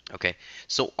 Okay,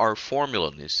 so our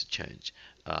formula needs to change.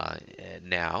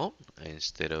 Now,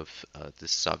 instead of the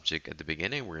subject at the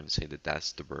beginning, we're going to say that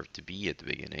that's the verb to be at the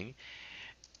beginning.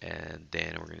 And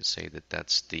then we're going to say that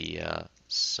that's the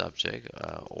subject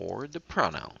or the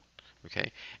pronoun.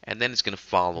 Okay, and then it's going to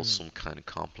follow some kind of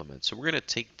complement. So we're going to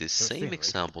take the same right?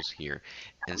 examples here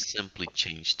and simply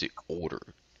change the order.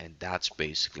 And that's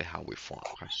basically how we form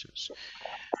questions.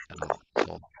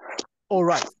 So All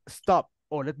right, stop.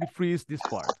 Oh, let me freeze this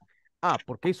part. Ah,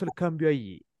 ¿por qué hizo el cambio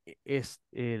ahí?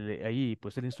 Ahí,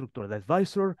 pues el instructor, the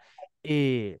advisor,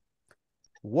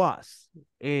 was,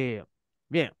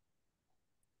 bien,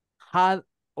 had,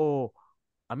 o,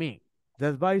 I mean, the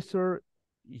advisor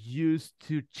used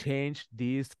to change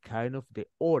this kind of the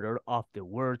order of the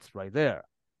words right there.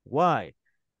 Why?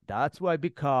 That's why,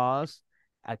 because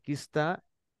aquí está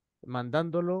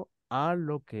mandándolo a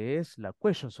lo que es la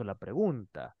question, o la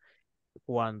pregunta.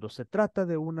 Cuando se trata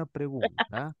de una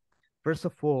pregunta, first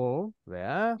of all,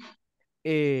 ¿verdad?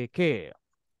 ¿Qué?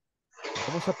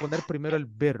 Vamos a poner primero el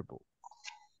verbo.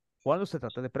 Cuando se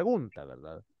trata de pregunta,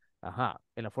 ¿verdad? Ajá.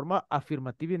 En la forma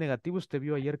afirmativa y negativa usted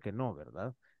vio ayer que no,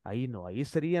 ¿verdad? Ahí no. Ahí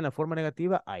sería en la forma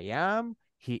negativa I am,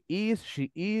 he is,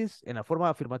 she is. En la forma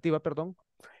afirmativa, perdón.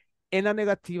 En la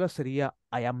negativa sería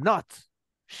I am not,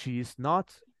 she is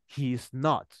not, he is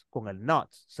not. Con el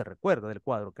not, se recuerda del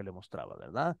cuadro que le mostraba,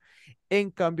 ¿verdad?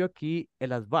 En cambio aquí,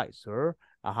 el advisor,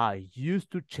 ajá, used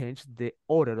to change the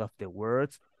order of the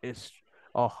words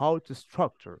or how to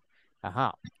structure,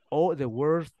 ajá, or the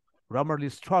words grammarly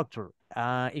structure,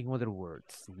 in other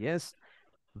words, yes.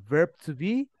 Verb to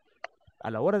be, a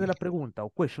la hora de la pregunta o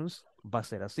questions, va a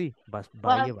ser así, va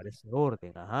a llevar ese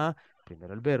orden, ajá.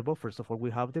 Primero el verbo, first of all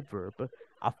we have the verb,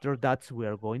 after that we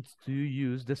are going to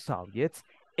use the subjects,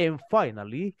 and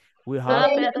finally we have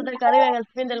Piratas del Caribe en el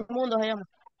fin del mundo se llama.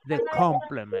 the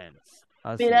complements.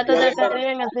 Así Piratas es. del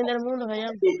Caribe en el fin del mundo se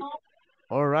llama.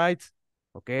 All right.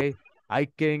 Okay. I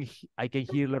can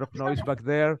hear a lot of noise back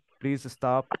there. Please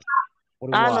stop for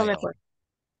a No while. me acuerdo.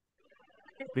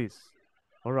 Please.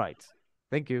 All right.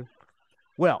 Thank you.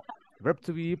 Well, verb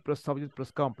to be plus subject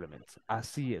plus complements.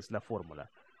 Así es la fórmula.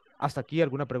 Hasta aquí,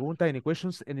 ¿alguna pregunta? Any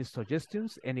questions? Any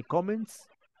suggestions? Any comments?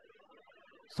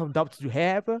 Some doubts you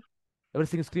have?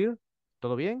 Everything is clear?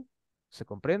 ¿Todo bien? ¿Se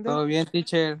comprende? Todo bien,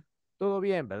 teacher. Todo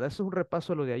bien, ¿verdad? Eso es un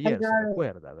repaso de lo de ayer, se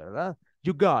recuerda, ¿verdad?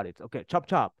 You got it. Okay, chop,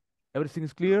 chop. Everything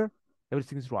is clear?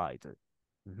 Everything is right.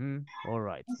 All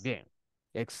right. Bien.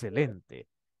 Excelente.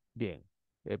 Bien.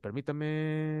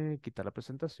 Permítame quitar la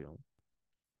presentación.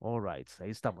 All right.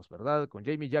 Ahí estamos, ¿verdad? Con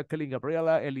Jamie, Jacqueline,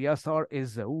 Gabriela, Eliazar,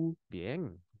 Esaú.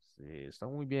 Bien. Sí,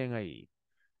 están muy bien ahí.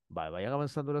 Vayan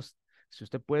avanzando las... Si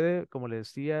usted puede, como le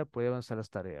decía, puede avanzar las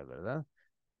tareas, ¿verdad?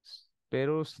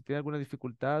 Pero si tiene alguna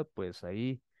dificultad, pues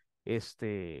ahí,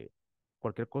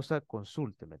 cualquier cosa,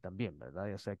 consúlteme también, ¿verdad?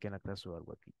 Ya sea aquí en la clase o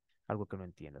algo aquí, algo que no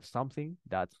entienda. Something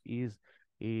that is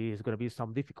going to be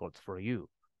some difficult for you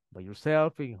by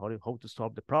yourself in how to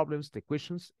solve the problems, the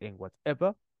questions, and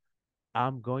whatever.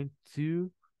 I'm going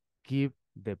to give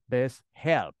the best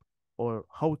help or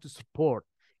how to support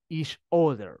each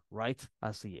other, right?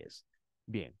 Así es.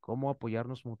 Bien, cómo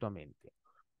apoyarnos mutuamente.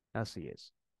 Así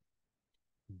es.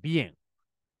 Bien.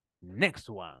 Next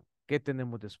one. ¿Qué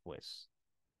tenemos después?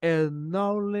 El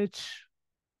knowledge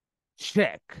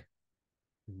check.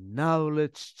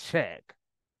 Knowledge check.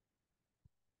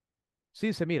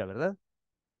 Sí, se mira, ¿verdad?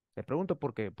 Le pregunto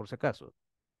por qué, por si acaso.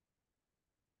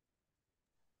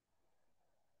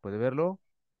 ¿Puede verlo?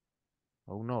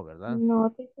 Aún no, ¿verdad?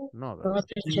 No, No, ¿verdad?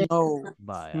 No,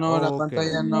 Vaya, no, la ok.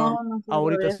 pantalla no. no se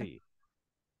Ahorita ve. sí.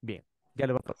 Bien, ya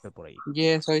le va a pasar por ahí.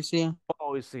 Yes, hoy sí.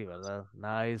 Hoy sí, ¿verdad?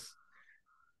 Nice.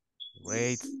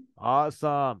 Great.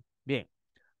 Awesome. Bien.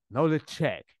 Knowledge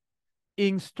check.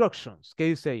 Instructions. ¿Qué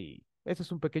dice ahí? Este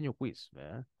es un pequeño quiz,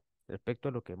 ¿verdad? Respecto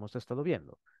a lo que hemos estado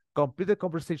viendo. Complete the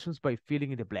conversations by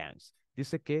filling in the blanks.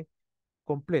 Dice que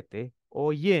complete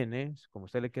o llene, como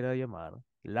usted le quiera llamar,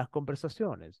 las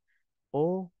conversaciones.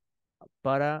 O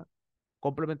para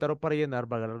complementar o para llenar,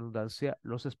 valga la redundancia,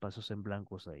 los espacios en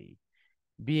blancos ahí.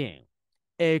 Bien.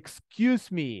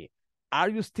 Excuse me.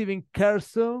 Are you Stephen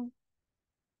Carson?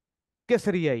 ¿Qué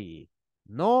sería ahí?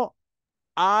 No,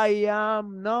 I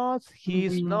am not,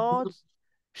 he's not,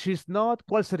 she's not.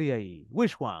 ¿Cuál sería ahí?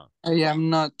 Which one? I am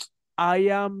not. I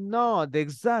am not,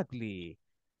 exactly.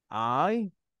 I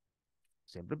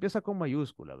siempre empieza con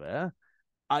mayúscula, ¿verdad?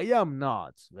 I am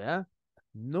not, ¿verdad?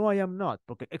 No, I am not,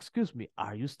 porque, excuse me,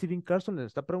 are you Steven Carson? Le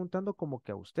está preguntando como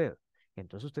que a usted.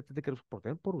 Entonces usted tiene que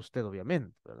responder por usted,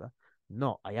 obviamente, ¿verdad?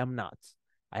 No, I am not.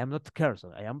 I am not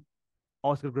Carson. I am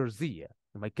Oscar Garcia,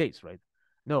 in my case, right?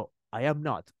 No, I am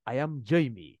not. I am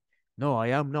Jamie. No, I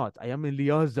am not. I am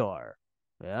Eliazar,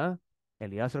 ¿verdad?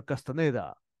 Eliazar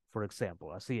Castaneda, for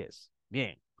example. Así es.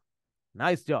 Bien.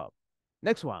 Nice job.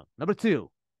 Next one, number 2.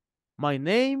 My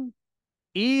name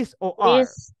is or are.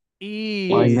 Is.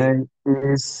 My Is. name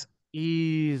is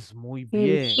Is. Muy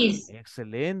bien. Is.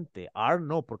 Excelente. Are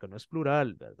no, porque no es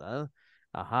plural, ¿verdad?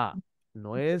 Ajá.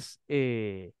 No es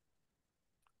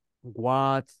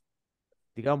what,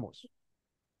 digamos.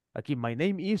 Aquí, my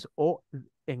name is, o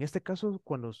en este caso,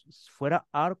 cuando fuera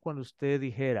are, cuando usted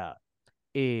dijera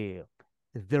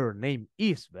their name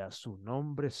is, ¿verdad? Su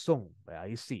nombre son, ¿verdad?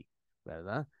 Ahí sí,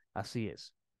 ¿verdad? Así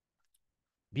es.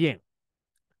 Bien.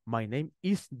 My name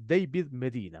is David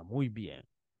Medina. Muy bien.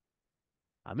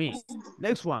 A mí.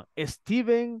 Next one.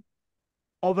 Steven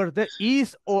over there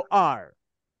is or are?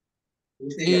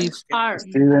 Is. Are.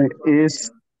 Steven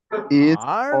is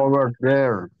Are? over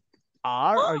there.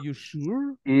 Are you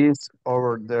sure? Is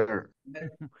over there.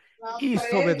 Is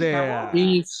over there.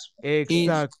 Is.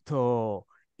 Exacto.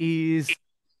 Is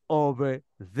over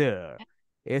there.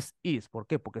 Es is. ¿Por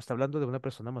qué? Porque está hablando de una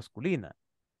persona masculina,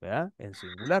 ¿verdad? En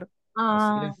singular. Así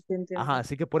Ah, es. te entiendo. Ajá,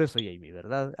 así que por eso, Jamie,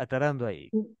 ¿verdad? Aclarando ahí.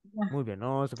 Muy bien,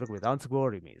 no se preocupe. Don't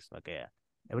worry, miss. Okay.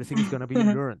 Everything is gonna be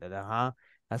learned. Ajá,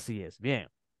 así es. Bien.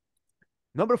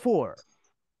 Number 4.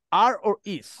 Are or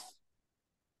is?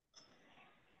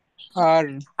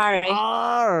 Are.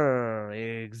 Are.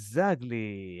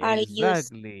 Exactly. Are you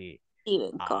Exactly.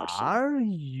 Steven Carson? Are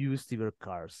you Steve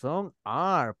Carson?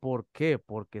 Are. ¿Por qué?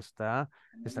 Porque está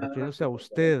refiriéndose a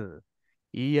usted.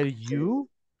 Y el you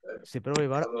siempre va a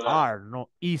llevar are, no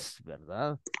is,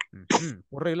 ¿verdad? Ujú.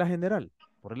 Por regla general.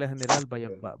 Por regla general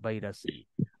va a ir así.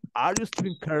 Are you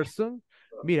Steven Carson?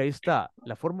 Mira, ahí está.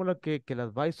 La fórmula que el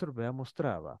advisor me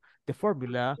mostraba. The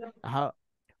formula, ajá,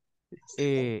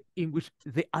 in which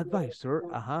the advisor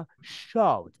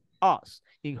showed us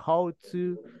in how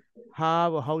to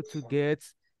have or how to get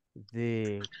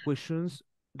the questions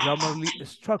grammarly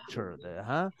structured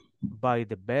by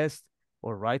the best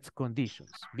or right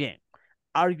conditions. Bien.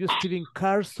 Are you Steven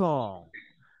Carson?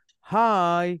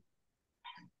 Hi.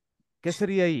 ¿Qué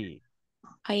sería ahí?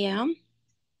 I am.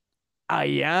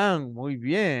 I am. Muy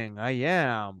bien. I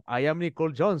am. I am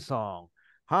Nicole Johnson.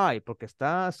 Hi, porque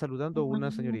está saludando a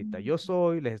una señorita. Yo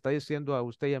soy, les está diciendo a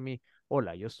usted y a mí,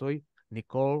 hola, yo soy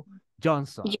Nicole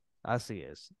Johnson. Así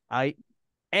es. I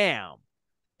am.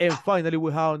 And finally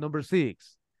we have number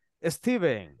 6.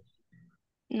 Steven.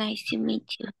 Nice to meet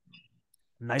you.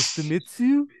 Nice to meet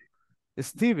you.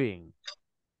 Steven.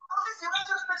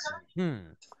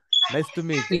 Nice to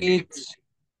meet you.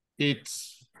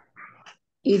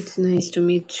 It's nice to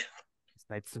meet you. It's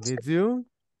nice to meet you.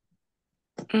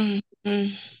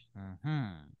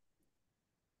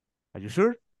 Are you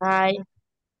sure? Hi.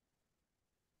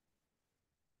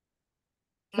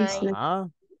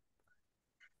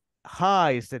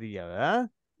 Hi sería,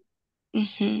 ¿verdad?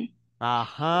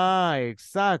 Ajá,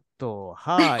 exacto.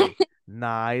 Hi.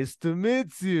 Nice to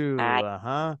meet you.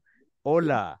 Ajá.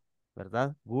 Hola,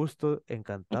 ¿verdad? Gusto,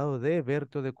 encantado de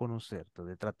verte o de conocerte,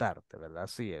 de tratarte, ¿verdad?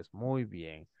 Así es. Muy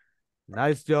bien.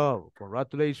 Nice job.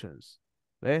 Congratulations.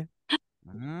 ¿Ve?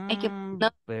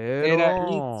 Era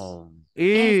Pero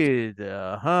it,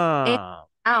 ajá.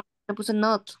 Me puse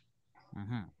not.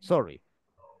 Sorry.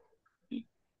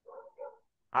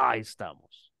 Ahí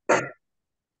estamos.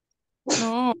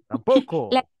 No. Tampoco.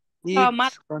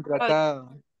 It's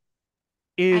contratado.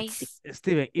 It's,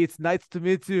 Steven, it's nice to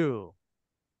meet you.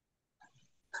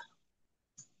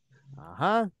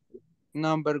 Ajá.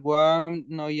 Number 1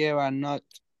 no lleva not.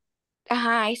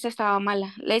 Ajá, esa estaba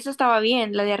mala. Esa estaba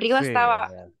bien. La de arriba Sí, estaba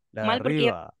la de mal porque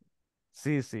arriba.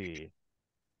 Sí, sí.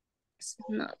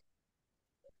 no.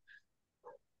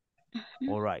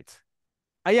 All right.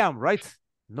 I am, right?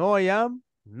 No, I am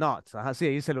not. Ajá, sí,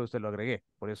 ahí se lo agregué.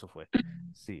 Por eso fue.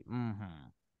 Sí.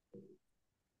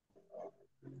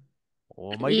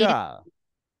 Oh my God.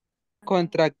 ¿Cuál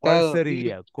Contractado.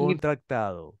 sería?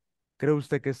 Contractado. ¿Cree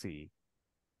usted que sí?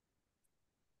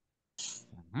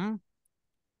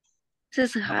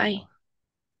 This is high.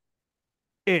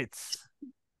 It's.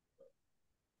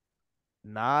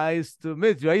 Nice to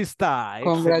meet you. Ahí está.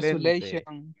 Excelente.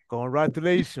 Congratulations.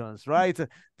 Congratulations, right?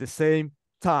 The same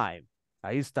time.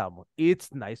 Ahí estamos.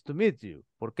 It's nice to meet you.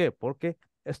 ¿Por qué? Porque,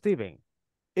 Steven,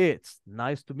 it's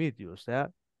nice to meet you. O sea,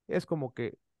 es como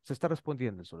que se está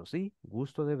respondiendo solo, sí,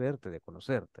 gusto de verte, de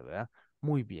conocerte, ¿verdad?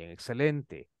 Muy bien,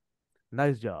 excelente.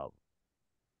 Nice job.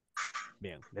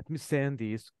 Bien, let me send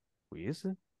this quiz.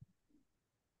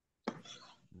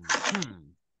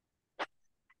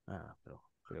 Pero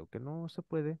creo que no se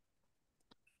puede.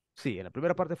 Sí, en la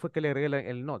primera parte fue que le agregué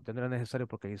el no era necesario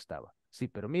porque ahí estaba. Sí,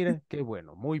 pero mire, qué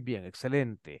bueno, muy bien,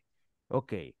 excelente.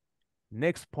 Ok,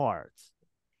 next part.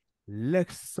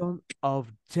 Lesson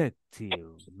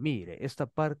objective. Mire, esta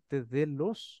parte de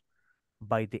los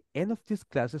by the end of this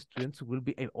class, students will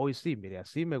be, hoy sí, mire,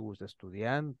 así me gusta,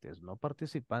 estudiantes, no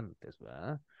participantes,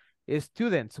 ¿verdad?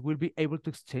 Students will be able to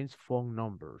exchange phone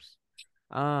numbers.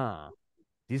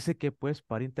 Dice que pues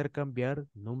para intercambiar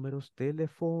números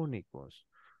telefónicos.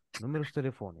 Números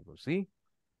telefónicos, ¿sí?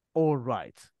 All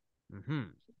right.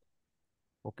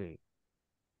 Okay.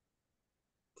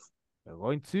 We're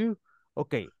going to,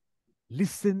 okay.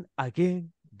 Listen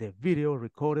again the video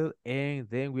recorded and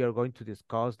then we are going to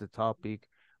discuss the topic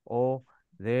or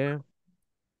the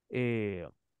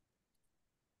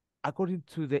according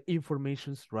to the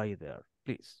informations right there.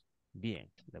 Please. Bien.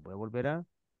 Le voy a volver a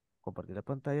compartir la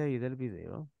pantalla ahí del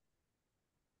video.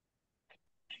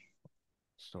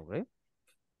 Sobre.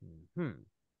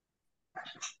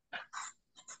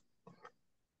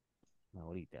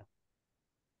 Ahorita.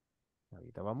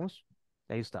 Ahorita vamos.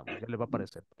 Ahí estamos. Ya le va a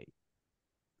aparecer ahí.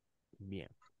 Bien.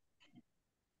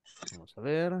 Vamos a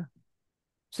ver.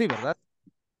 Sí, ¿verdad?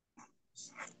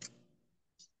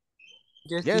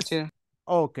 Yes, Yes. teacher.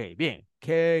 Okay, bien.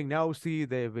 Can now see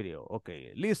the video.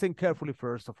 Okay, listen carefully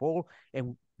first of all,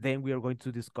 and then we are going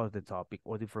to discuss the topic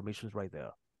or the information right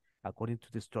there, according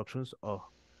to the instructions of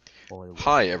the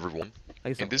Hi everyone.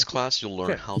 Ahí In estamos. this class you'll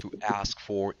learn how to ask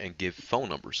for and give phone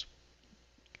numbers.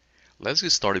 Let's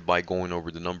get started by going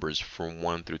over the numbers from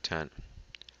 1 through 10.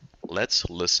 Let's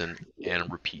listen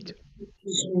and repeat.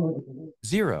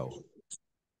 0,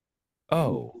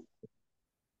 0,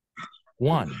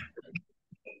 1,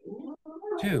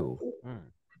 2,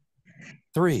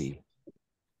 3,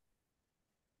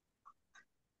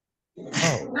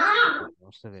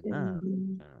 No se ve nada.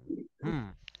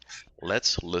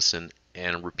 Let's listen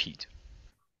and repeat.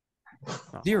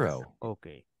 0,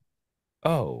 Okay.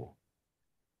 0,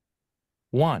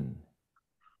 1,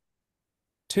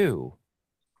 2,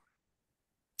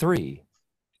 3,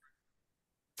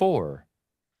 4,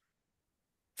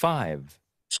 5,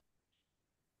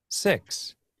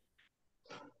 6,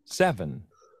 7,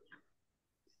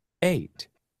 8,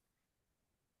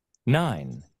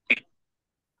 9,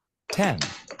 10.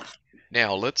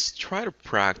 Now let's try to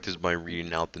practice by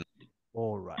reading out the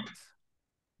All right.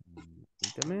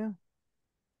 Permítame.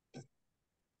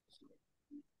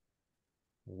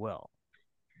 Well.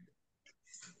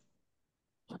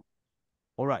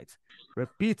 All right.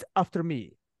 Repeat after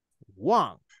me.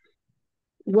 1,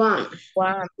 1,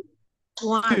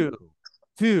 2,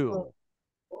 2,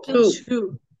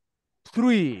 2,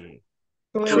 3,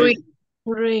 3,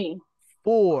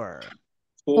 4,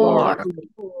 4,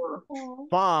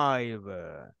 5,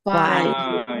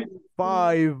 5,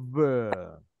 5,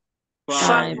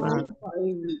 5,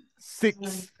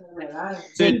 6,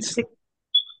 6,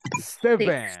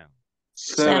 7,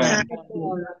 7,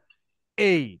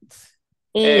 8,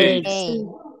 8,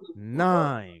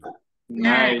 9,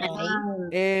 9,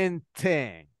 and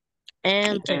 10.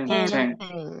 and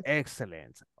 10.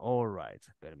 Excellent. All right.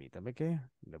 Permítame que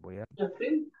le voy a...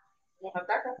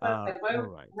 all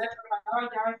right.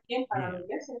 Bien.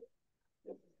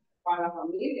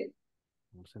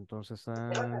 Vamos entonces a...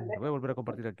 Voy a volver a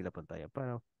compartir aquí la pantalla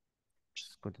para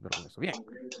continuar con eso. Bien.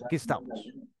 Aquí estamos.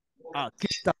 Aquí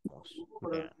estamos.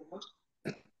 Bien.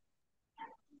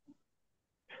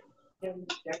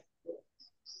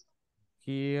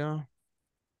 Here.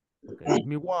 Okay. Let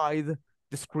me wide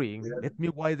the screen. Let me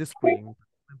wide the screen.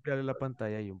 Ampliar la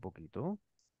pantalla ahí un poquito.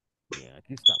 Bien,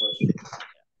 aquí estamos.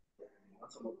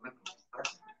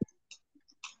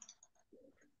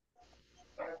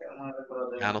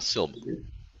 monosyllable.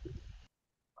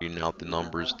 Reading out the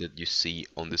numbers that you see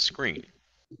on the screen.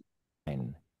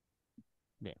 9,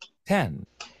 Bien. 10.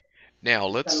 Now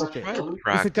let's Okay. try to Listen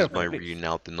practice carefully, by please. reading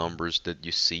out the numbers that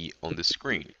you see on the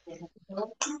screen.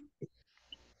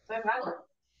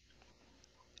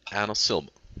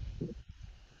 Monosyllable.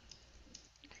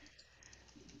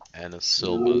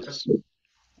 Monosyllable's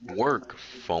work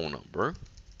phone number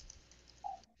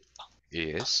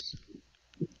is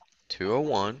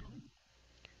 201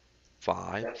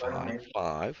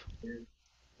 555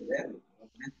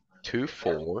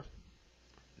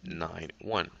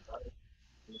 2491.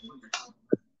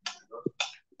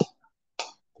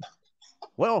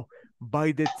 Well,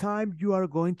 by the time you are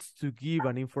going to give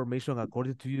an information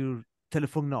according to your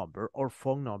telephone number or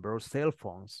phone number or cell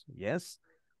phones, yes?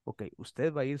 Ok,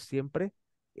 usted va a ir siempre,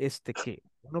 ¿qué?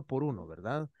 Uno por uno,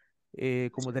 ¿verdad?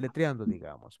 Como deletreando,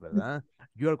 digamos, ¿verdad?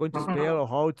 You are going to spell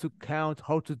how to count,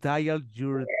 how to dial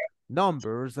your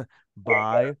numbers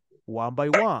by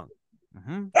one.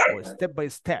 O step by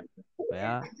step,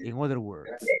 ¿verdad? In other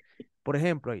words. Por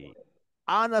ejemplo, ahí,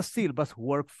 Ana Silva's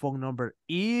work phone number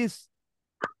is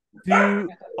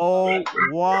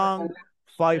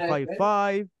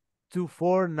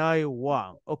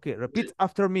 201-555-2491. Okay, repeat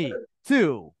after me.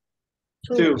 2.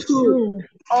 Two.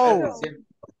 O.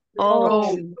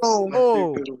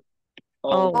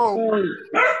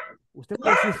 Usted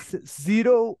puede decir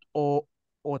 0 o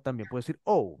también puede decir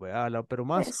O, ¿verdad? Pero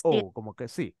más O, como que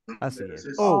sí. Así es.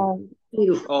 O.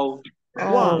 1.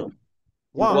 5.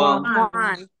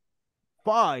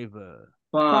 5.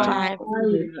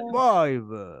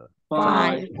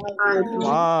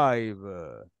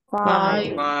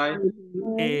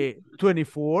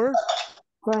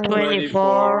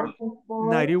 24.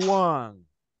 91.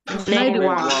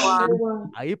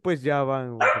 Ahí pues ya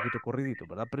van un poquito corridito,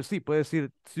 ¿verdad? Pero sí, puede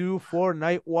decir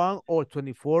 2491 o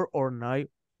 24 o 9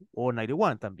 o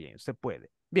 91 también, se puede.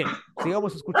 Bien,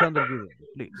 sigamos escuchando el video,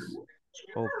 please.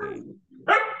 Ok.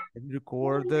 Let me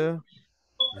record this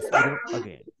video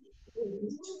again.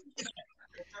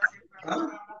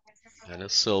 And a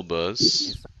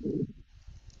syllabus.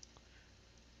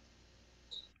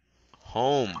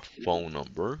 Home phone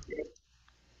number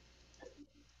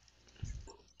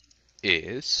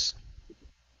is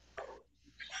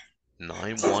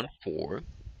 914.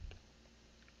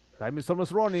 Time is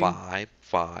almost running.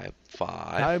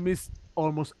 555. Time is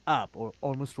almost up or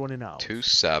almost running out.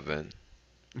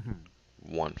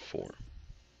 2714.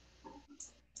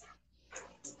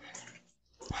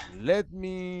 Let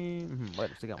me...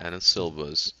 Bueno, sigamos. And a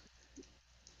syllabus.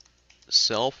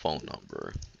 Cell phone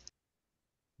number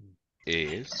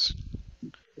is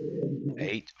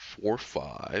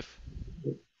 845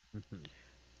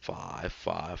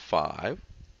 555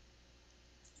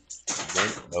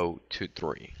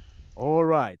 1023. All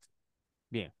right.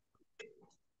 Bien.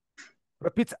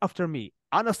 Repeat after me.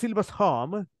 Ana Silva's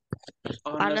home.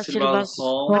 Ana Silva's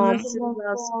home.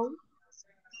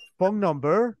 Phone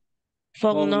number.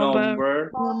 Phone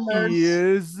number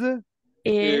is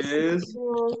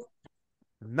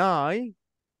 9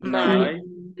 1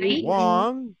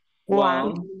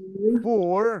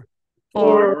 4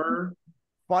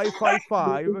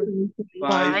 555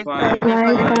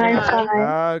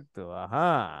 Exacto,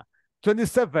 ajá.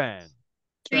 27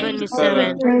 and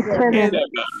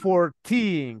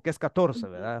 14, que es 14,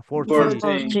 ¿verdad?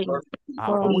 14.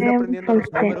 Vamos a ir aprendiendo los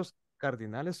números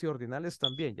cardinales y ordinales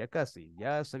también, ya casi.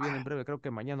 Ya se viene en breve, creo que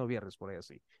mañana o viernes, por ahí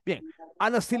así. Bien,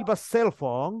 Ana Silva's cell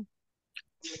phone.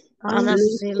 Ana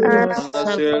Silva's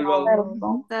cell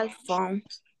phone.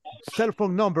 Cell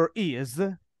phone number is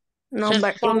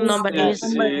Number is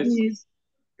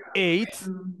 8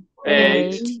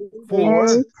 8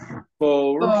 4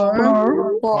 4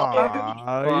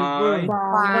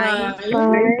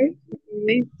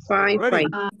 5 Ready?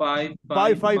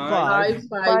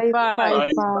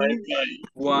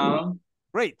 555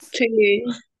 Great.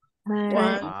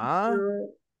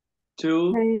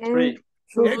 2 3.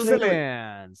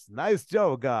 Excellent. Nice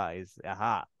job, guys.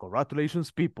 Ajá.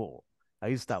 Congratulations, people.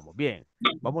 Ahí estamos. Bien.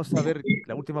 Vamos a ver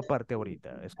la última parte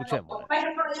ahorita. Escuchémosla.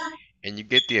 And you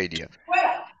get the idea.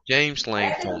 James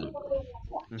Lang phone number.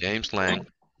 James Lang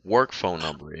work phone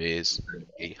number is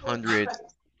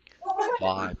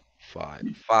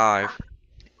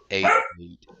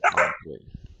 800-555-8893.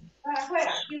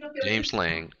 James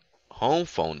Lang home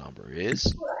phone number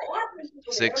is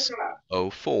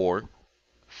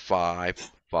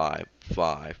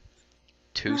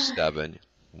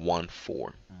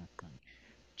 604-555-2714.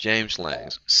 James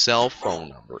Lang's cell phone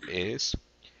number is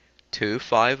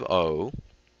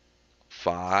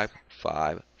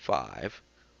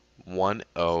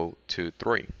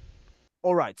 250-555-1023.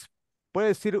 All right. Puede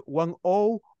decir 10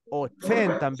 o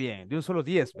 10 también, de un solo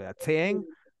 10, ¿verdad? 10,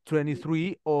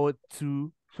 23 o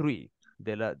 23.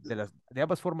 De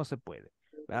ambas formas se puede,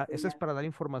 ¿verdad? Eso es para dar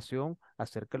información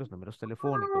acerca de los números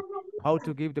telefónicos. How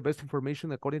to give the best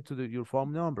information according to your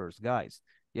phone numbers, guys.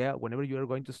 Yeah, whenever you are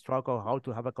going to struggle how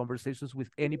to have a conversations with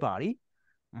anybody,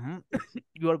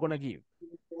 you are going to give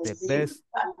the best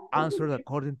answer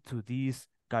according to these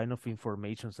kind of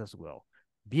informations as well.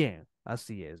 Bien,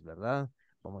 así es, ¿verdad?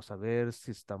 Vamos a ver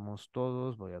si estamos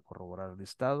todos. Voy a corroborar el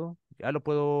listado. Ya lo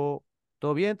puedo.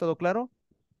 ¿Todo bien? ¿Todo claro?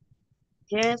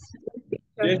 Yes.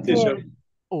 Yes, teacher.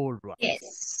 All right.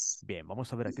 Yes. Bien,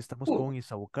 vamos a ver. Aquí estamos con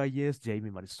Isaú Calles,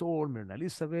 Jamie Marisol, Mirna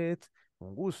Elizabeth,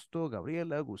 con gusto,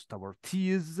 Gabriela, Gustavo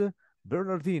Ortiz,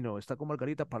 Bernardino, está con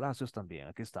Margarita Palacios también.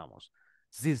 Aquí estamos.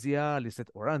 Zizia,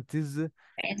 Lizeth Orantes,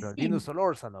 Bernardino Presente.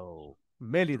 Solórzano,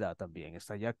 Mélida también.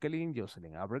 Está Jacqueline,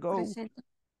 Jocelyn Abrego. Presente.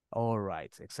 All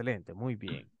right, excelente, muy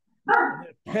bien.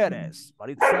 Daniel Pérez,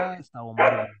 Maritza, está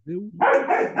Omar Gardeu,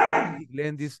 Angie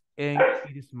Glendis, en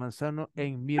Iris Manzano,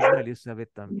 en Mirna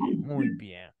Elizabeth también. Muy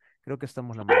bien. Creo que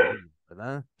estamos la mayoría,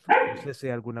 ¿verdad? No sé si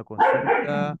hay alguna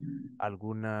consulta,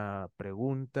 alguna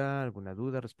pregunta, alguna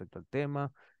duda respecto al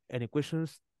tema. Any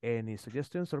questions, any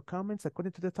suggestions or comments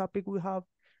according to the topic we have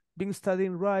been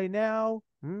studying right now?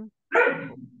 Hmm?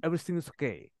 Everything is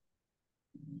okay.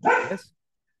 Yes?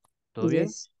 ¿Todo bien?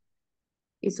 Yes.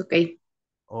 It's okay.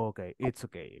 Okay, it's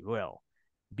okay. Well,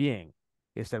 bien.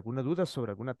 ¿Alguna duda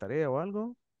sobre alguna tarea o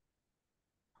algo?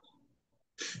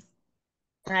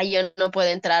 Ay, yo no puedo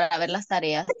entrar a ver las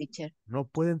tareas, teacher. No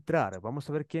puede entrar. Vamos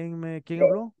a ver quién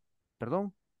habló.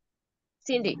 Perdón.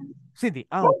 Cindy. Cindy.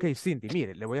 Ah, ok, Cindy.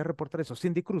 Mire, le voy a reportar eso.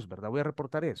 Cindy Cruz, ¿verdad? Voy a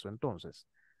reportar eso entonces.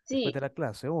 Después Sí, de la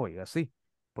clase, oiga, sí.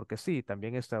 Porque sí,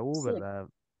 también está U, sí. ¿verdad?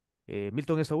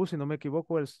 Milton Esaú, si no me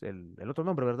equivoco, es el otro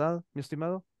nombre, ¿verdad, mi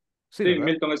estimado? Sí, Sí, ¿verdad?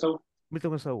 Milton Esaú.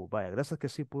 Milton Esaú. Vaya, gracias que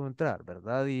sí pudo entrar,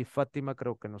 ¿verdad? Y Fátima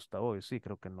creo que no está hoy. Sí,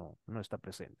 creo que no está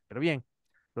presente. Pero bien,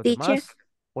 los Teacher, demás,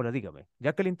 hola, dígame.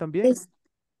 ¿Jacqueline también? es-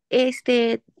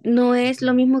 no es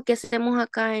lo mismo que hacemos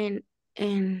acá en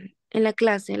la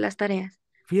clase, en las tareas.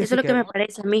 Eso Fíjese es lo que que me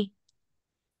parece a mí.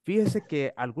 Fíjese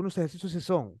que algunos ejercicios sí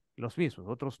son los mismos,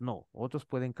 otros no, otros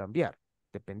pueden cambiar,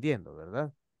 dependiendo,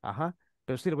 ¿verdad? Ajá,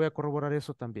 pero sí le voy a corroborar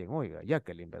eso también. Oiga,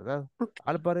 Jacqueline, ¿verdad? Ok,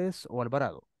 Álvarez o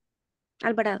Alvarado.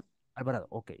 Alvarado. Alvarado,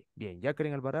 ok, bien,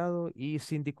 Jacqueline Alvarado y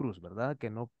Cindy Cruz, ¿verdad? Que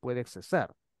no puede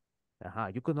accesar. Ajá,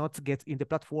 you cannot get in the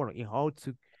platform in how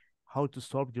to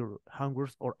solve your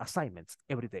homework or assignments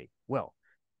every day. Well,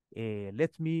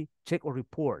 let me check our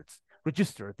reports,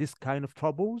 register this kind of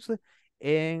troubles,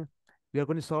 and we are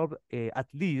going to solve at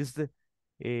least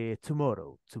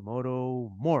tomorrow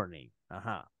morning.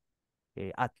 Ajá,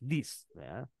 at least,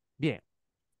 ¿verdad? Bien,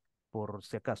 por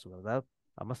si acaso, ¿verdad?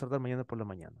 A más tardar mañana por la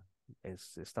mañana.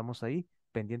 Estamos ahí,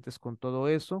 pendientes con todo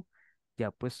eso. Ya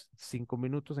pues 5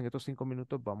 minutos, en estos 5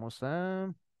 minutos vamos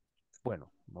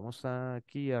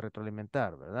aquí a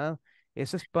retroalimentar, ¿verdad?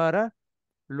 Ese es para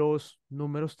los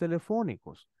números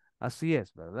telefónicos. Así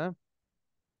es, ¿verdad?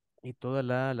 Y toda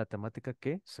la temática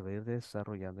que se va a ir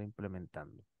desarrollando e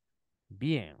implementando.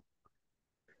 Bien,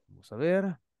 vamos a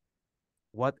ver.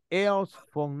 What else?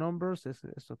 Phone numbers.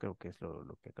 Esto creo que es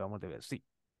lo que acabamos de ver. Sí,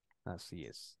 así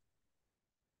es.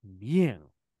 Bien,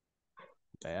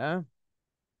 ¿verdad?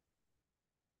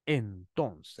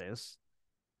 Entonces,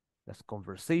 las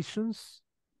conversations.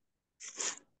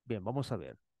 Bien, vamos a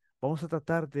ver. Vamos a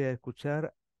tratar de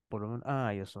escuchar por lo menos.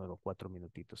 Ah, ya son los 4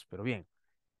 minutitos, pero bien.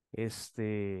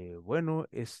 Bueno,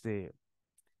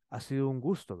 ha sido un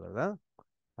gusto, ¿verdad?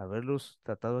 Haberlos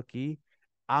tratado aquí.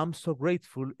 I'm so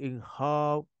grateful in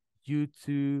how you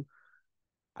to,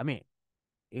 I mean,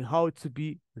 in how to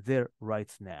be there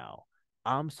right now.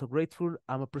 I'm so grateful.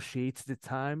 I'm appreciate the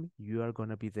time you are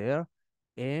gonna be there,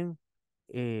 and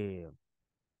uh,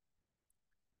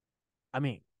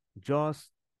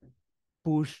 just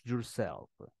push yourself,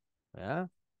 yeah.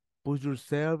 Push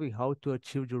yourself in how to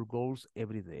achieve your goals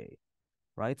every day,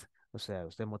 right? O sea,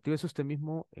 usted motive a usted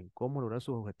mismo en cómo lograr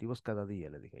sus objetivos cada día,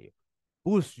 le dije yo.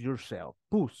 Push yourself,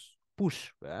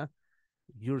 push, ¿verdad?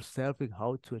 Yourself in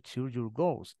how to achieve your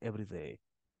goals every day.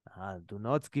 Do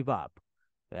not give up,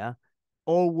 ¿verdad?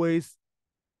 Always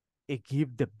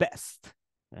give the best.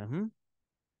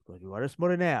 Because you are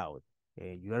smarting out.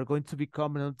 You are going to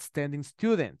become an outstanding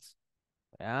student,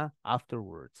 ¿verdad?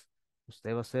 Afterwards.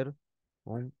 Usted va a ser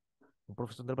un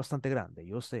profesional bastante grande,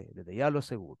 yo sé, desde ya lo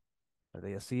aseguro. ¿Verdad?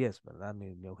 Y así es, ¿verdad?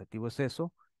 Mi objetivo es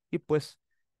eso. Y pues,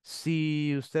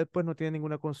 si usted pues no tiene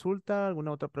ninguna consulta,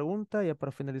 alguna otra pregunta, ya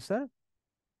para finalizar,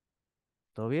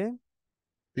 ¿todo bien?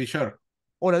 Teacher,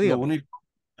 Hola, lo dígame. único,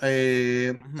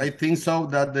 I think so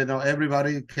that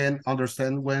everybody can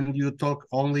understand when you talk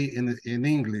only in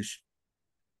English.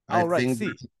 I All right, think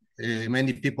sí. that,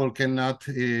 many people cannot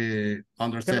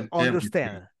understand everything.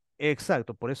 Understand.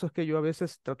 Exacto, por eso es que yo a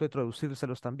veces trato de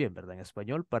traducírselos también, ¿verdad? En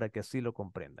español, para que así lo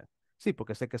comprendan. Sí,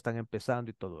 porque sé que están empezando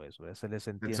y todo eso, se les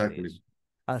entiende Exactly. eso.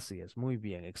 Así es, muy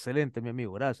bien, excelente, mi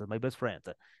amigo, gracias, my best friend.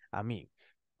 I mean,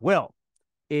 well,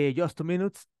 just 2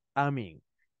 minutes,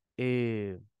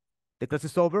 the class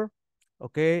is over,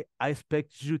 okay? I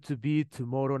expect you to be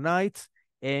tomorrow night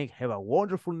and have a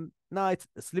wonderful night.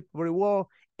 Sleep very well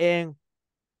and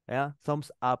yeah,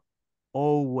 thumbs up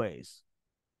always.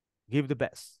 Give the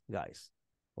best, guys.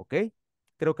 ¿Ok?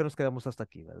 Creo que nos quedamos hasta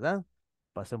aquí, ¿verdad?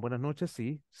 Pasen buenas noches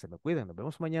y se me cuiden. Nos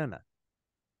vemos mañana.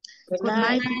 Good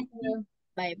night.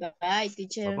 Bye bye,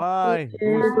 teacher. Bye bye.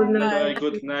 Good night.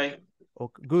 Good night.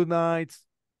 Good night.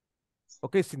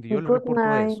 Ok, Cindy, yo le Good reporto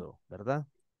night. eso, ¿verdad?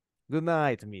 Good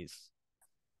night, miss.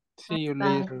 See you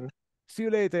Bye. later. See you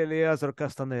later, Eleazar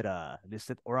Castanera,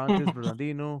 Lisette Orantes,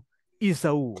 Bernardino, y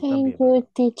Saúl Thank también, you, ¿verdad?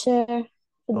 teacher.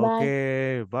 Goodbye.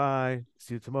 Okay, bye.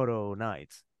 See you tomorrow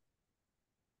night.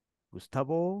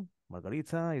 Gustavo,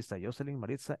 Margarita, está Jocelyn,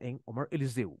 Maritza, and Omar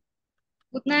Eliseu.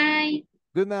 Good night.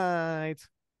 Good night.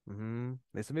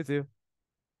 Nice to meet you.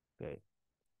 Okay.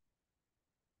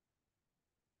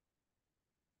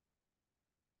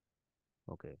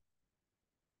 Okay.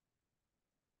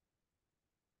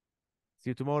 See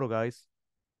you tomorrow, guys.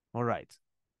 All right.